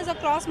farmers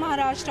across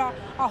Maharashtra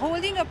are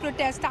holding a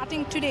protest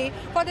starting today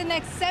for the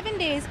next 7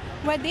 days,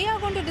 where they are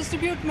going to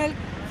distribute milk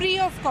free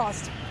of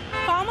cost.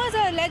 Farmers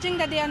are alleging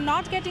that they are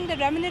not getting the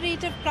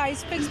remunerative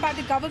price fixed by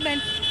the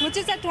government, which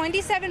is at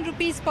 27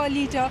 rupees per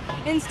litre.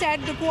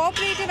 Instead, the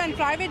cooperative and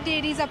private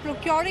dairies are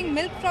procuring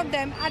milk from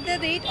them at the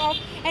rate of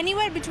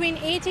anywhere between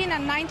 18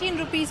 and 19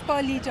 rupees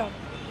per litre.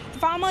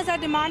 Farmers are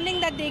demanding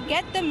that they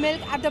get the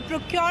milk at the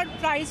procured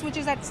price, which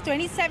is at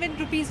 27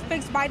 rupees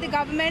fixed by the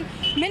government,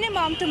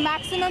 minimum to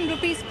maximum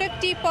rupees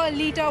 50 per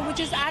litre, which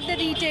is at the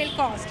retail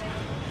cost.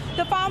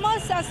 The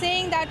farmers are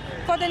saying that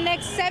for the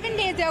next 7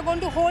 days they are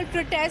going to hold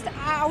protests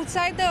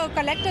outside the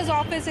collector's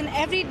office in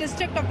every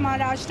district of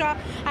Maharashtra,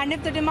 and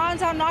if the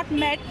demands are not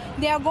met,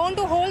 they are going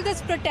to hold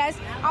this protest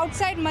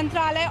outside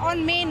Mantralaya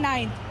on May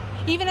 9th.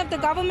 Even if the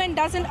government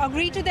doesn't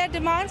agree to their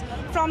demands,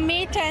 from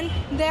May 10th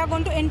they are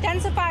going to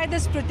intensify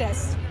this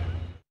protest.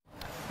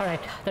 All right,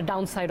 the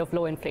downside of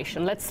low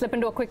inflation. Let's slip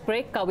into a quick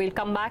break. We'll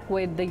come back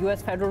with the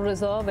US Federal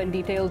Reserve and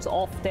details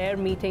of their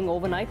meeting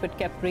overnight, but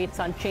kept rates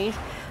unchanged.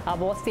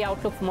 What's the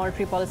outlook for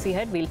monetary policy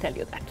ahead? We'll tell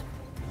you that.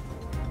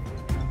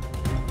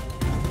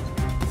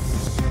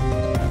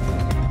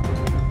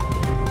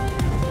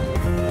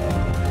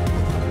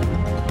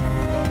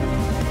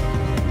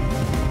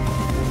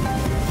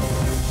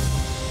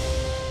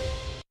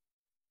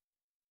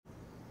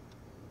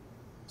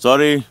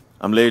 Sorry,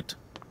 I'm late.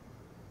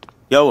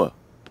 क्या हुआ?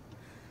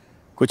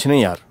 कुछ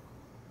नहीं यार.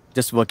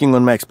 Just working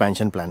on my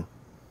expansion plan.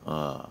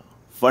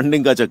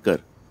 Funding का चक्कर.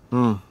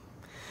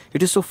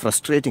 It is so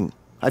frustrating.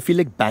 I feel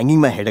like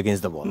banging my head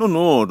against the wall.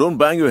 No, don't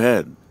bang your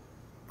head.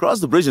 Cross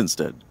the bridge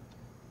instead.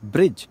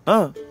 Bridge?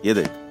 हाँ, ये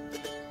देख.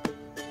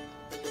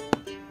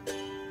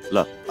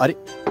 ला. अरे.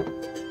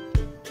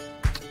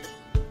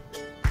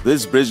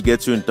 This bridge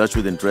gets you in touch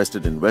with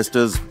interested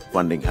investors.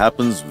 Funding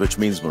happens, which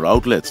means more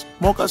outlets,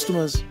 more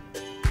customers.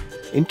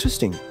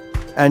 Interesting.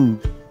 And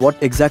what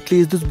exactly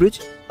is this bridge?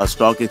 A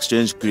stock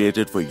exchange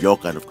created for your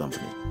kind of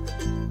company.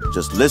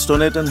 Just list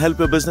on it and help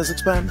your business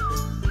expand.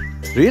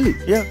 Really?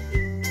 Yeah.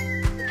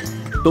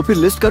 तो फिर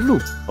list कर लूं?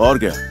 और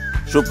क्या?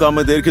 शुभ काम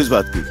में देर किस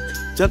बात की?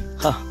 चल.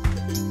 हाँ.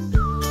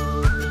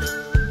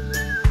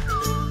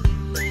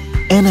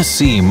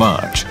 NSE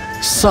Emerge.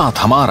 साथ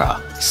हमारा,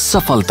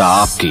 सफलता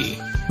आपकी.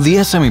 The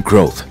SME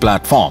Growth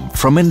Platform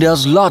from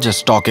India's largest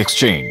stock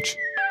exchange.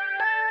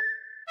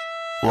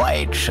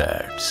 White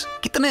shirts,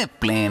 कितने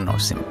plain और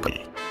simple.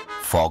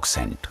 Fog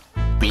scent,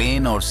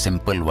 plain और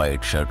simple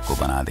white shirt को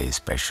बना दे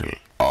special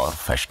और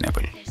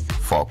fashionable.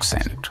 Fog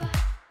scent,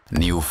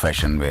 new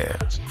fashion wear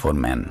for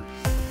men.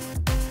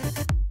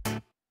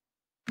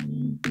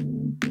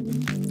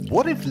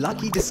 What if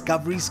lucky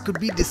discoveries could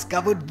be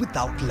discovered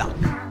without luck?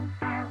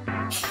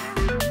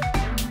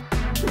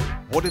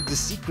 What if the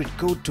secret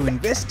code to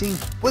investing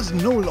was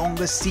no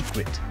longer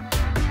secret?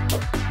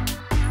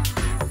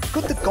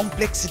 Could the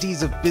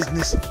complexities of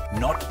business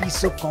not be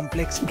so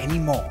complex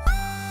anymore?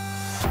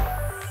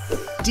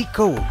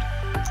 Decode,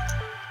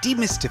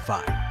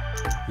 demystify,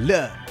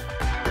 learn.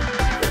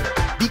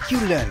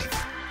 BQ Learning.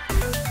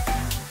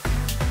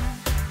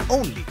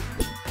 Only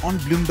on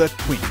Bloomberg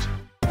Quint.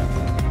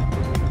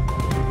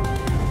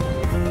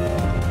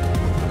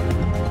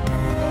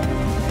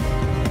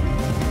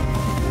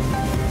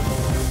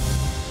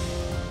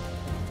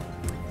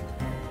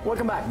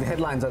 Welcome back. The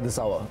headlines at this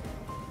hour.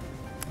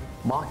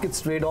 Markets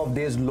trade off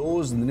day's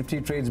lows. The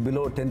Nifty trades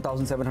below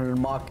 10,700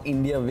 mark.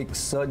 India VIX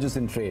surges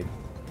in trade.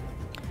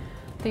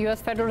 The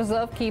US Federal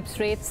Reserve keeps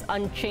rates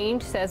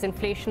unchanged, says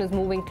inflation is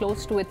moving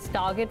close to its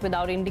target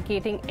without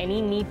indicating any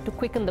need to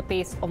quicken the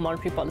pace of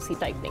monetary policy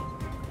tightening.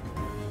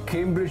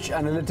 Cambridge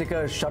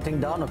Analytica is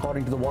shutting down.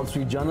 According to the Wall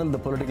Street Journal, the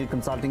political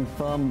consulting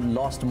firm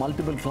lost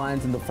multiple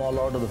clients in the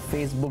fallout of the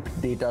Facebook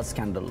data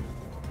scandal.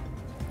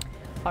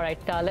 All right,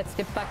 let's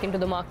dip back into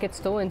the markets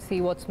though and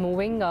see what's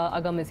moving.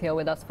 Agam is here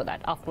with us for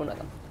that. Afternoon,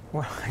 Agam.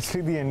 Well,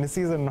 actually, the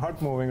indices are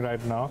not moving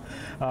right now.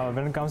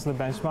 When it comes to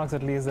the benchmarks,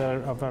 at least they're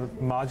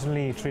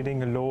marginally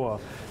trading lower,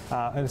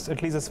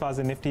 at least as far as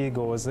the Nifty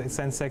goes.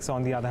 Sensex,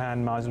 on the other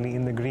hand, marginally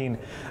in the green.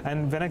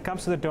 And when it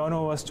comes to the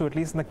turnovers, too, at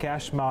least in the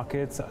cash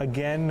markets,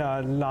 again,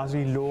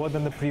 largely lower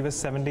than the previous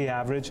 7-day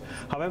average.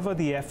 However,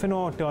 the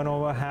F&O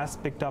turnover has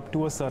picked up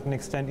to a certain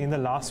extent in the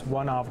last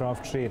 1 hour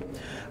of trade.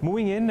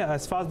 Moving in,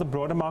 as far as the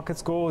broader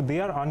markets go,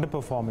 they are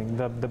underperforming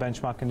the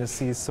benchmark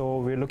indices. So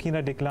we're looking at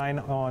a decline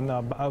on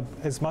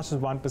as much as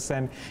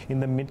 1% in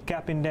the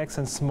mid-cap index,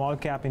 and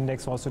small-cap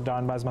index also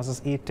down by as much as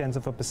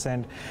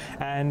 0.8%.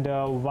 And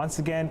once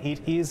again, it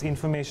is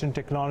information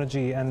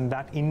technology, and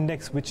that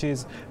index which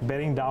is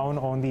bearing down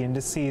on the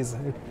indices,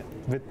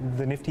 with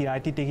the Nifty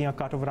IT taking a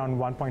cut of around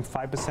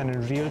 1.5%,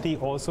 and Realty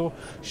also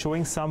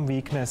showing some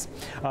weakness.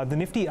 The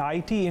Nifty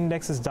IT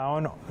index is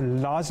down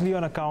largely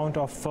on account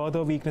of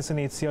further weakness in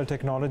HCL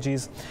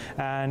Technologies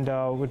and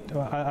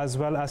as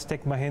well as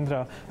Tech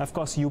Mahindra. Of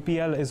course,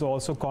 UPL is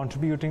also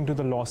contributing to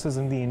the losses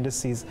in the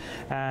indices,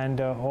 and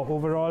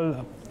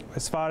overall,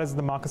 as far as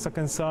the markets are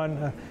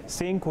concerned,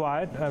 staying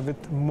quiet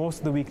with most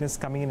of the weakness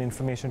coming in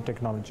information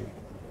technology.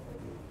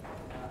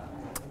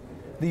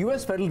 The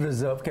US Federal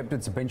Reserve kept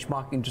its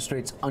benchmark interest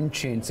rates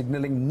unchanged,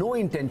 signaling no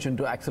intention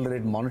to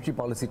accelerate monetary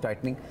policy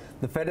tightening.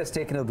 The Fed has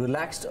taken a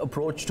relaxed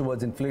approach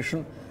towards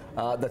inflation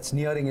that's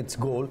nearing its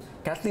goal.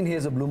 Kathleen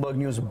Hayes of Bloomberg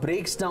News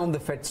breaks down the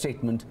Fed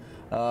statement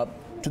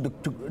to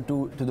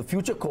the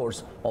future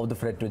course of the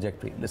Fed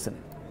trajectory. Listen.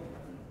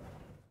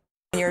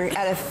 You're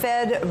at a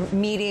Fed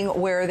meeting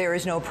where there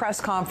is no press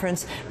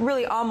conference,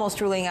 really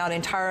almost ruling out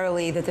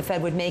entirely that the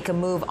Fed would make a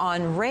move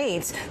on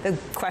rates. The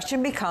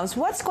question becomes,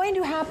 what's going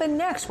to happen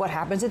next? What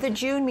happens at the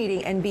June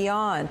meeting and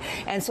beyond?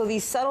 And so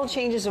these subtle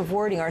changes of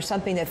wording are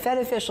something that Fed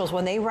officials,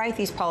 when they write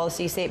these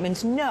policy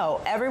statements, know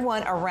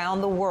everyone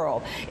around the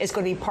world is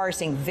going to be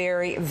parsing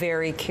very,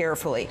 very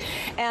carefully.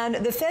 And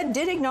the Fed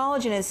did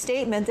acknowledge in its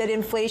statement that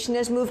inflation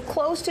has moved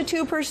close to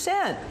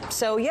 2%.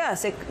 So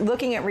yes,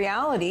 looking at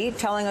reality,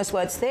 telling us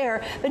what's there,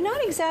 but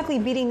not exactly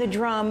beating the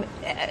drum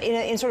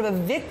in sort of a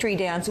victory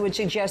dance, which would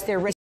suggest they're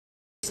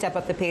step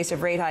up the pace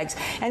of rate hikes.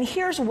 And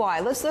here's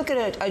why. Let's look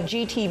at a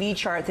GTV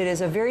chart that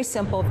is a very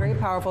simple, very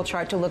powerful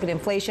chart to look at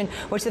inflation,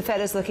 which the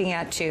Fed is looking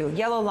at too.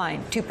 Yellow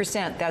line,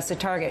 2%, that's the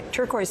target.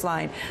 Turquoise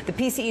line, the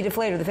PCE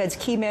deflator, the Fed's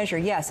key measure,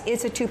 yes,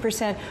 it's a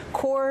 2%.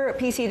 Core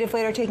PCE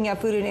deflator taking out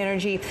food and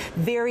energy,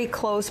 very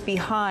close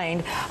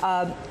behind.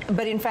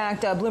 But in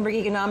fact, Bloomberg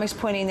Economics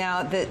pointing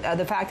out that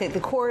the fact that the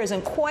core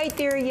isn't quite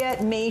there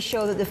yet may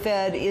show that the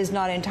Fed is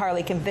not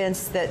entirely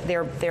convinced that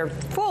they're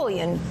fully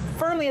and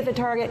firmly at the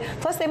target.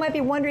 Plus, they might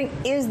be wondering,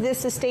 is this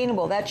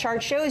sustainable? That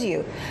chart shows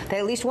you that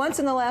at least once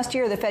in the last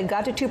year, the Fed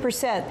got to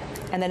 2%,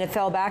 and then it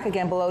fell back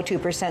again below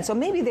 2%. So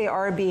maybe they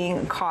are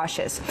being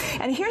cautious.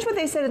 And here's what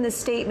they said in the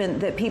statement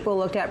that people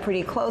looked at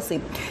pretty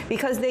closely,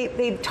 because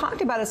they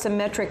talked about a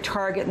symmetric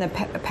target in the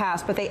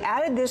past, but they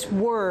added this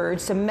word,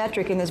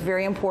 symmetric, in this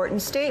very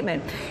important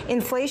statement.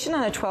 Inflation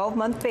on a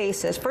 12-month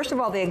basis, first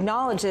of all, they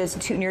acknowledged that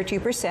it's near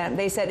 2%.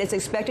 They said it's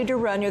expected to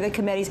run near the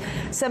committee's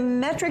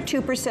symmetric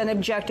 2%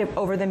 objective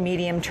over the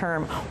medium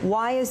term.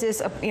 Why is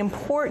this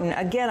important?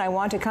 Again, I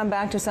want to come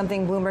back to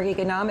something Bloomberg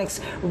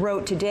Economics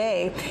wrote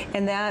today,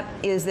 and that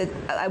is that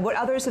what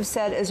others have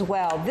said as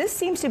well. This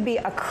seems to be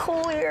a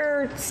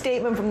clear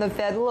statement from the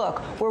Fed.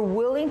 Look, we're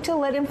willing to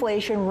let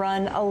inflation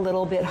run a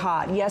little bit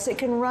hot. Yes, it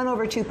can run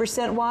over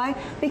 2%. Why?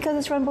 Because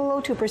it's run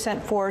below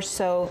 2% for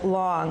so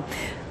long.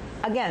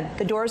 Again,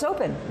 the door is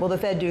open. Will the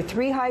Fed do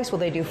 3 hikes? Will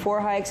they do 4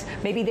 hikes?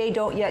 Maybe they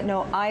don't yet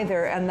know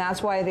either, and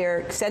that's why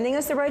they're sending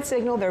us the right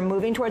signal. They're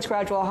moving towards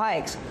gradual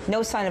hikes.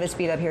 No sign of a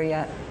speed up here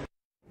yet.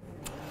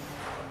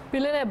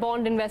 Billionaire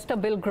bond investor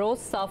Bill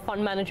Gross,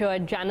 fund manager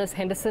at Janus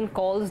Henderson,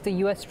 calls the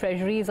U.S.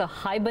 Treasuries a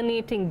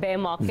hibernating bear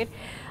market.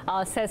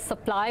 Says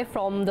supply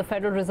from the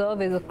Federal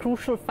Reserve is a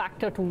crucial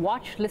factor to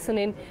watch. Listen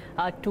in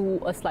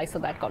to a slice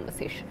of that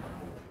conversation.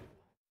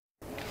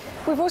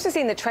 We've also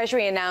seen the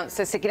Treasury announce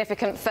a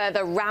significant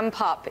further ramp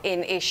up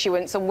in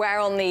issuance and where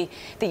on the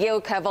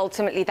yield curve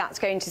ultimately that's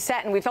going to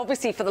set. And we've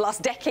obviously for the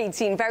last decade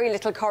seen very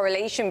little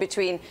correlation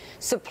between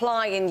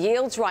supply and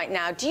yields right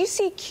now. Do you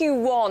see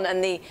Q1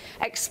 and the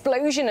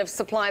explosion of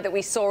supply that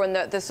we saw and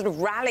the sort of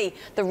rally,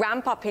 the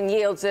ramp up in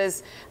yields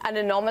as an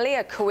anomaly,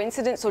 a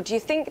coincidence, or do you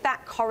think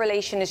that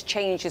correlation has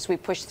changed as we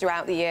push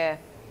throughout the year?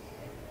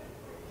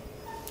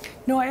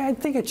 No, I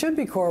think it should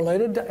be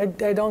correlated.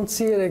 I don't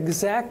see it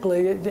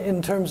exactly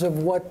in terms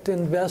of what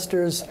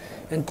investors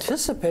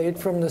anticipate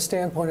from the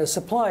standpoint of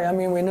supply. I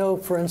mean, we know,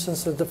 for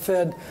instance, that the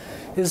Fed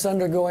is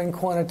undergoing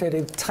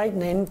quantitative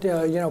tightening,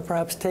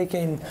 perhaps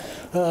taking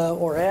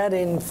or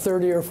adding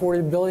 30 or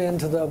 40 billion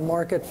to the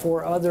market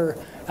for other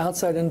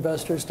outside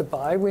investors to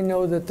buy. We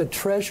know that the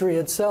Treasury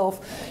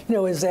itself,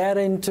 is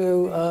adding to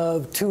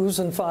 2s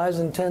and 5s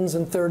and 10s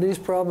and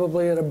 30s,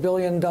 probably at $1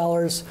 billion,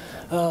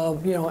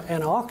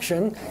 an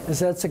auction. Is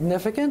that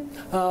significant?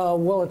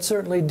 Well, it's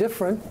certainly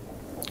different.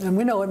 And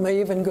we know it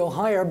may even go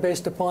higher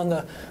based upon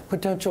the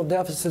potential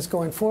deficits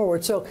going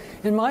forward. So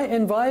in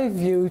my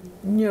view,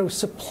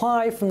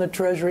 supply from the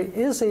Treasury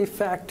is a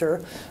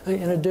factor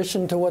in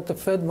addition to what the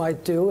Fed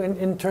might do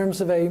in terms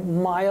of a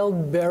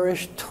mild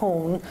bearish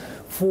tone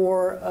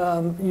for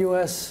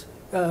U.S.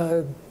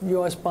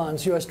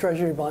 bonds, U.S.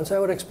 Treasury bonds. I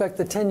would expect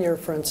the 10-year,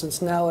 for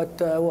instance, now at,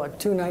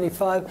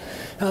 295,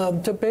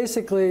 to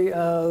basically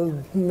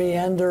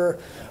meander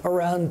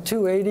around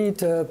 280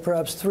 to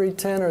perhaps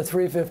 310 or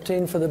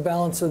 315 for the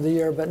balance of the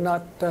year, but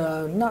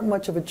not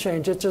much of a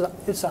change.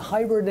 It's a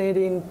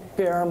hibernating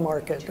bear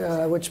market,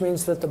 which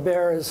means that the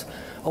bear is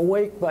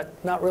awake but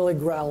not really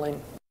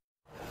growling.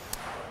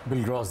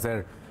 Bill Gross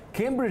there.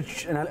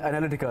 Cambridge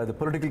Analytica, the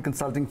political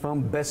consulting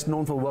firm best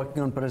known for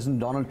working on President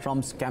Donald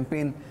Trump's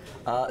campaign,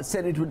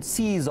 said it would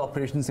cease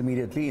operations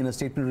immediately. In a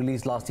statement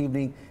released last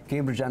evening,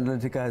 Cambridge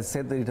Analytica has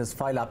said that it has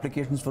filed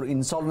applications for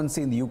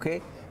insolvency in the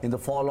UK in the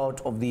fallout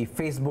of the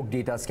Facebook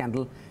data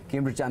scandal.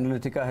 Cambridge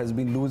Analytica has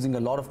been losing a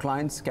lot of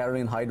clients.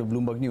 Caroline Hyde of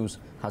Bloomberg News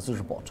has this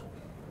report.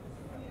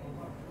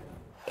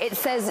 It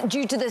says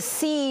due to the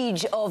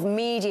siege of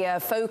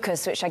media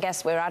focus, which I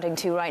guess we're adding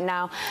to right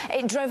now,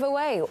 it drove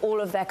away all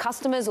of their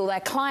customers, all their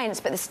clients,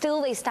 but still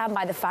they stand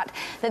by the fact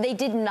that they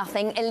did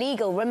nothing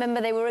illegal.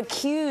 Remember, they were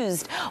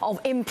accused of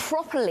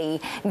improperly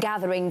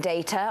gathering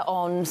data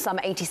on some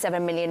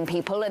 87 million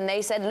people, and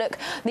they said, look,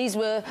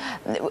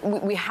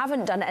 we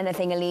haven't done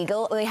anything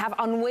illegal. They have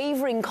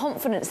unwavering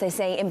confidence, they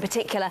say, in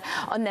particular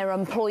on their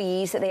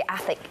employees, that they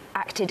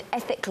acted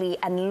ethically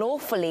and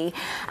lawfully.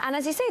 And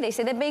as you say, they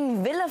say they're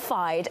being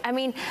vilified. I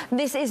mean,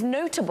 this is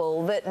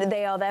notable that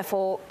they are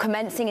therefore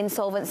commencing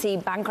insolvency,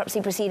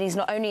 bankruptcy proceedings,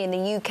 not only in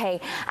the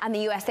UK and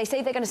the US. They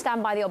say they're going to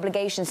stand by the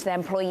obligations to their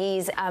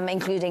employees,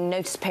 including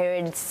notice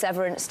periods,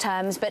 severance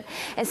terms, but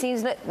it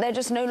seems that they're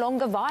just no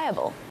longer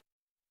viable.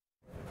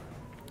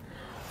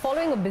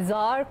 Following a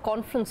bizarre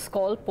conference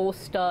call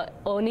post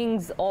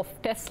earnings of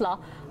Tesla,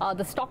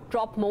 the stock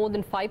dropped more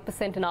than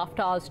 5% in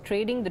after-hours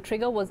trading. The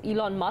trigger was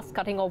Elon Musk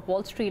cutting off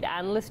Wall Street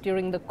analysts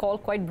during the call,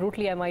 quite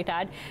brutally I might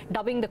add,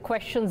 dubbing the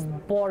questions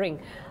boring.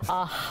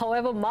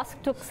 However,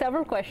 Musk took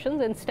several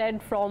questions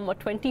instead from a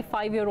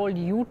 25-year-old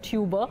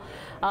YouTuber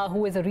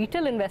who is a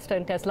retail investor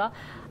in Tesla.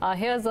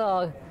 Here's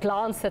a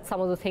glance at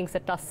some of the things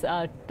that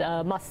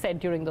Musk said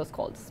during those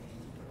calls.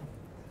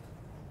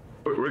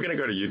 We're going to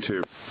go to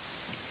YouTube.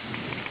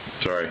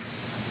 Sorry.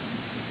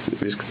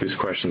 These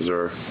questions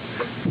are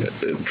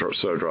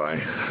so dry.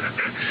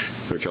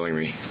 They're killing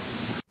me.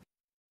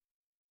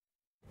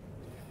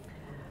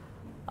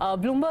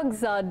 Bloomberg's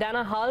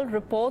Dana Hull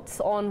reports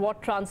on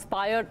what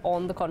transpired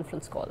on the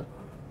conference call.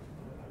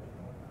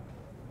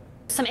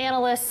 Some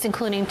analysts,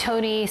 including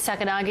Tony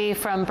Sacconaghi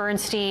from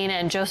Bernstein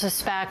and Joseph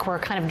Speck, were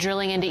kind of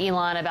drilling into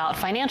Elon about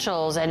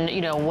financials and,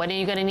 when are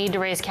you going to need to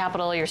raise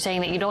capital? You're saying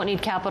that you don't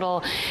need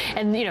capital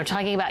and,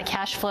 talking about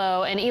cash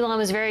flow. And Elon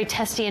was very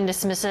testy and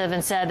dismissive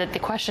and said that the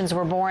questions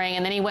were boring.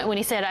 And then when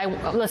he said,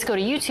 let's go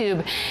to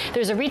YouTube,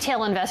 there's a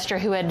retail investor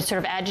who had sort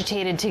of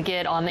agitated to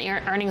get on the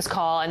earnings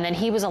call. And then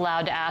he was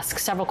allowed to ask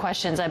several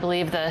questions. I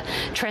believe the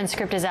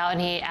transcript is out and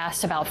he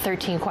asked about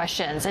 13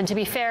 questions. And to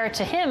be fair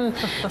to him,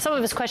 some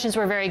of his questions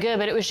were very good,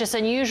 but it was just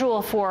unusual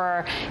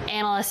for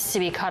analysts to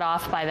be cut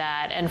off by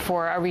that and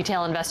for a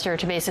retail investor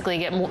to basically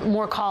get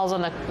more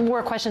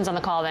questions on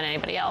the call than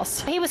anybody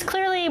else. He was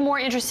clearly more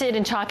interested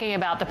in talking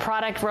about the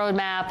product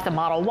roadmap, the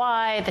Model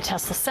Y, the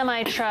Tesla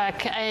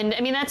semi-truck, and I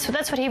mean that's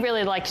what he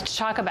really liked to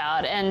talk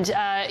about. And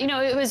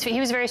he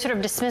was very sort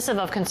of dismissive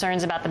of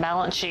concerns about the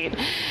balance sheet,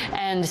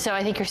 and so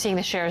I think you're seeing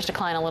the shares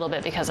decline a little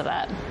bit because of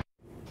that.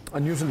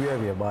 Unusual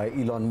behavior by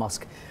Elon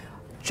Musk.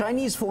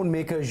 Chinese phone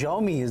maker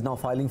Xiaomi is now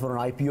filing for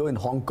an IPO in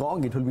Hong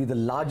Kong. It will be the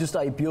largest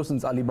IPO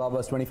since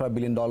Alibaba's $25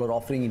 billion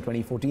offering in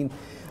 2014.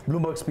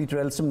 Bloomberg's Peter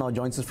Elstrom now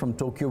joins us from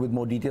Tokyo with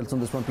more details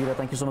on this one. Peter,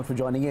 thank you so much for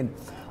joining in.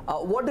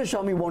 What does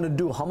Xiaomi want to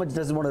do? How much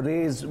does it want to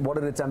raise? What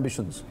are its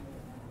ambitions?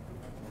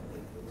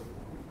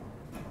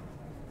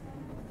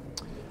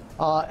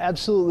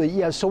 Absolutely,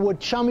 yeah. So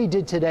what Xiaomi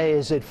did today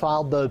is it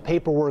filed the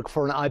paperwork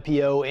for an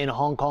IPO in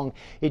Hong Kong.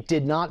 It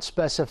did not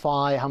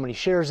specify how many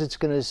shares it's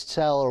going to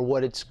sell or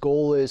what its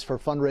goal is for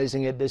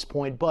fundraising at this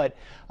point. But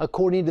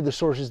according to the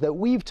sources that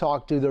we've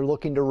talked to, they're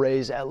looking to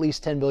raise at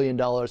least $10 billion,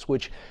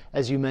 which,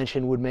 as you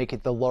mentioned, would make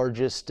it the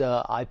largest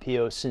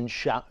IPO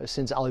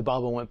since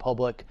Alibaba went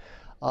public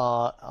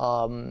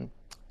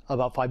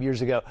about 5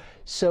 years ago.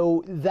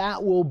 So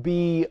that will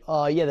be,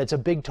 that's a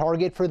big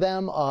target for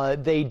them.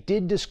 They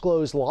did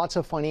disclose lots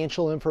of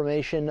financial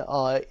information.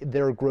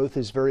 Their growth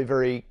is very,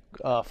 very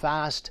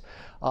fast.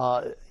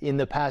 In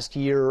the past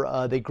year,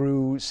 they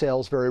grew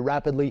sales very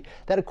rapidly.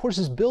 That, of course,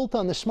 is built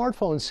on the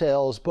smartphone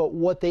sales, but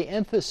what they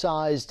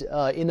emphasized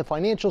in the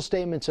financial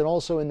statements and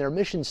also in their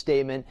mission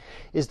statement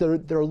is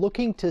they're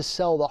looking to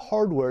sell the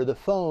hardware, the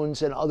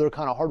phones and other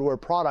kind of hardware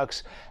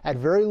products at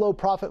very low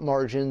profit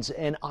margins,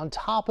 and on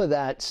top of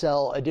that,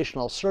 sell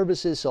additional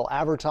services, sell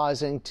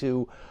advertising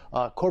to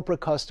corporate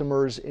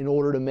customers in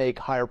order to make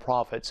higher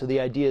profits. So the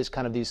idea is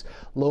kind of these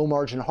low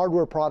margin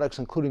hardware products,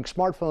 including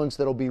smartphones,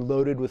 that'll be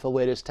loaded with the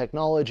latest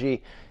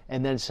technology,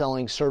 and then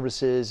selling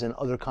services and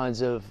other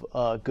kinds of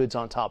goods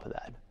on top of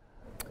that.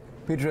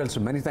 Peter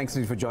Elstrom, many thanks to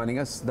you for joining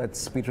us.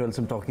 That's Peter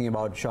Elstrom talking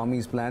about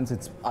Xiaomi's plans,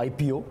 its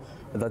IPO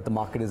that the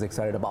market is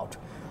excited about.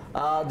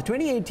 The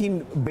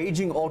 2018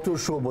 Beijing Auto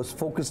Show was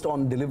focused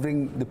on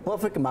delivering the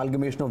perfect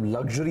amalgamation of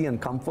luxury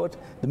and comfort.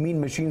 The Mean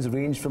Machines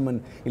ranged from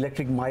an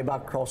electric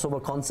Maybach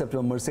crossover concept to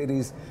a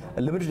Mercedes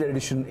limited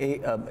edition,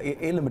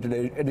 a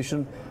limited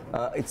edition.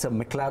 It's a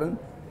McLaren.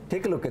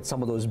 Take a look at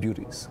some of those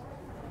beauties.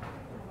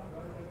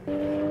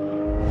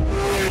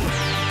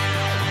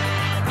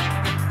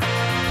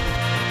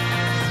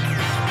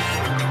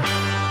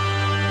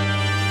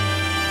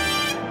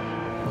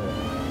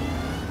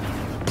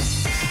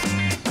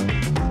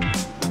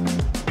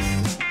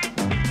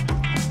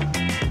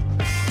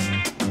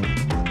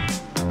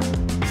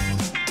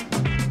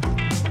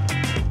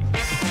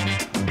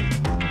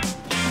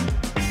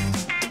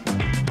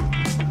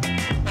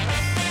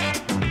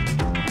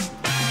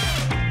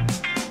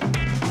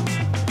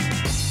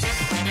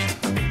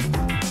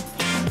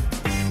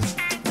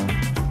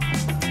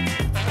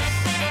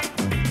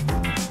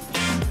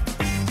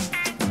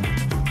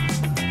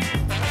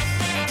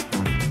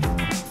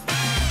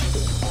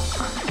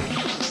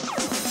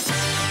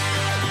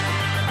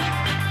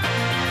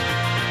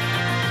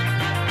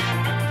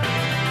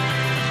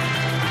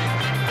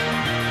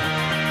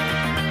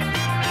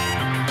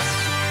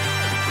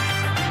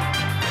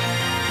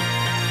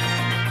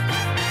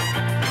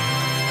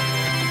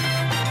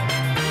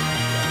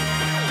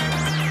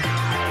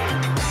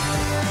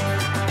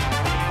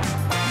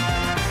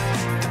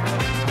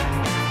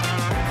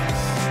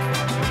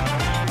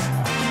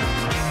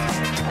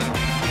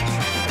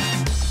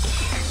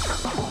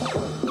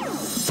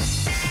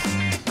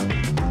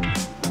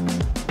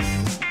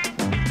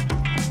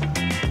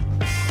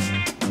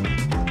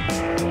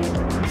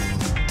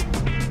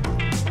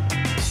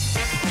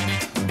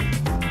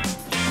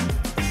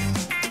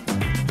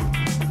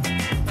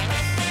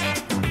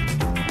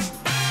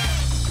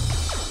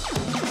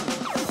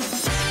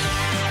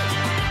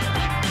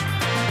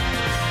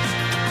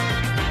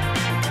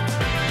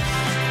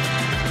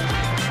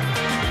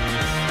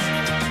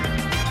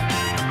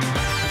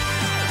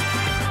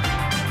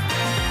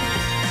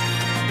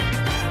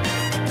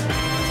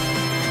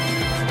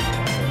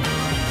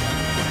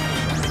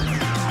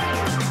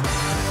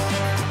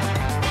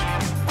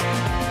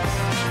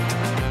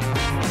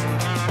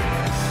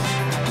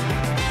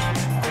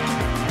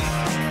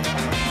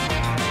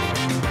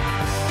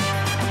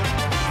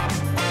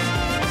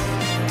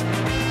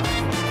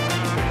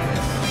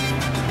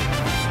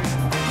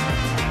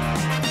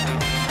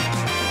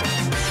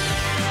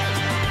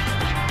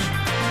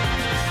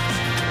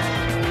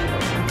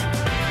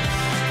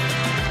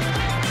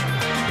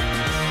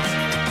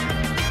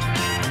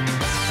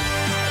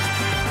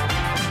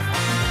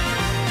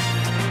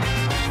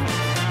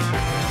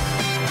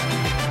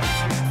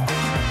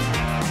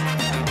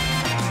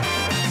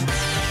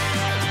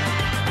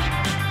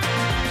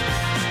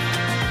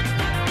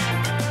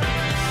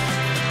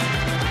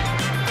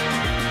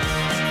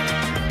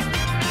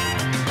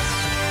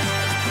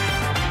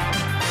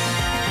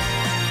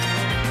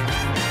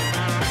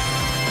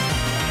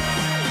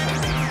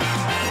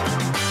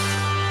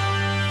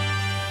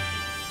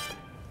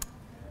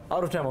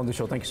 Out of time on the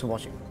show. Thank you for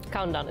watching.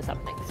 Countdown is up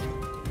next.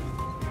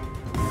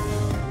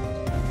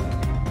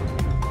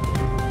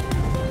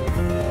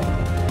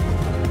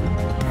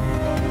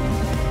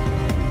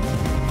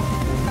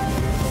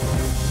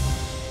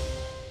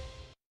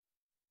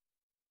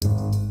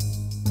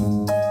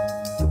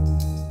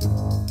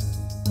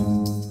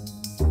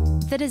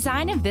 The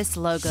design of this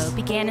logo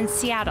began in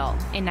Seattle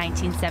in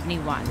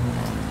 1971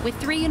 with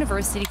 3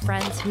 university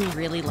friends who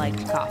really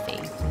liked coffee.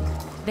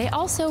 They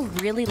also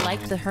really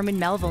liked the Herman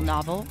Melville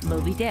novel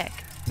Moby Dick.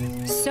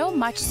 So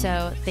much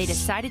so, they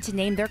decided to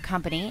name their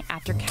company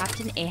after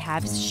Captain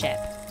Ahab's ship.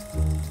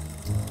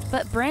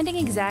 But branding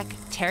exec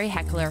Terry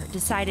Heckler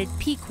decided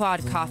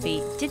Pequod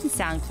coffee didn't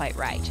sound quite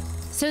right.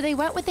 So they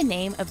went with the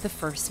name of the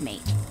first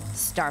mate,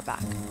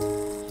 Starbuck.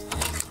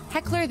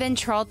 Heckler then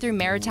trawled through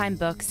maritime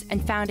books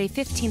and found a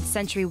 15th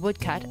century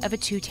woodcut of a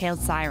 2-tailed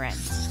siren.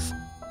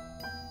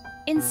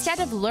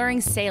 Instead of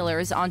luring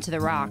sailors onto the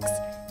rocks,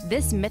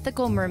 this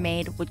mythical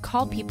mermaid would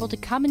call people to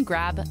come and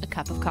grab a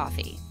cup of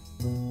coffee.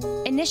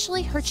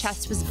 Initially, her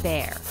chest was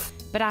bare,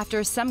 but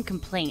after some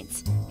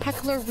complaints,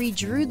 Heckler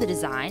redrew the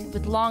design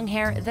with long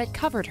hair that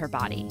covered her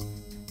body.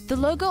 The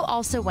logo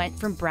also went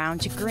from brown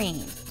to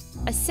green,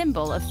 a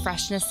symbol of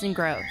freshness and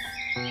growth.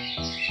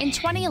 In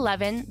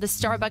 2011, the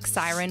Starbucks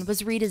siren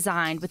was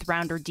redesigned with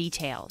rounder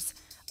details.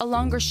 A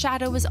longer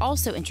shadow was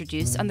also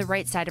introduced on the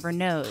right side of her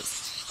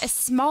nose, a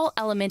small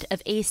element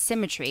of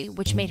asymmetry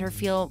which made her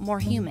feel more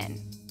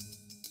human.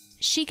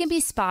 She can be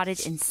spotted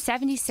in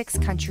 76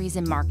 countries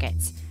and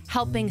markets,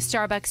 helping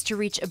Starbucks to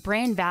reach a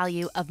brand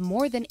value of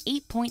more than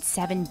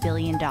 $8.7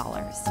 billion.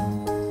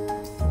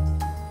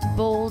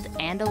 Bold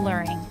and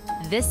alluring,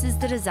 this is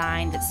the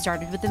design that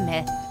started with a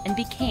myth and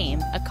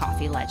became a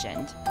coffee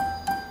legend.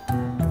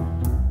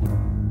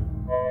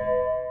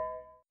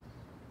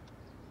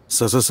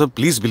 Sir,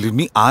 please believe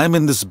me, I am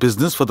in this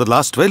business for the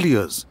last 12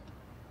 years.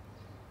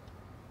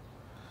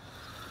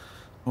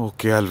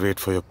 Okay, I'll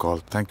wait for your call.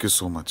 Thank you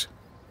so much.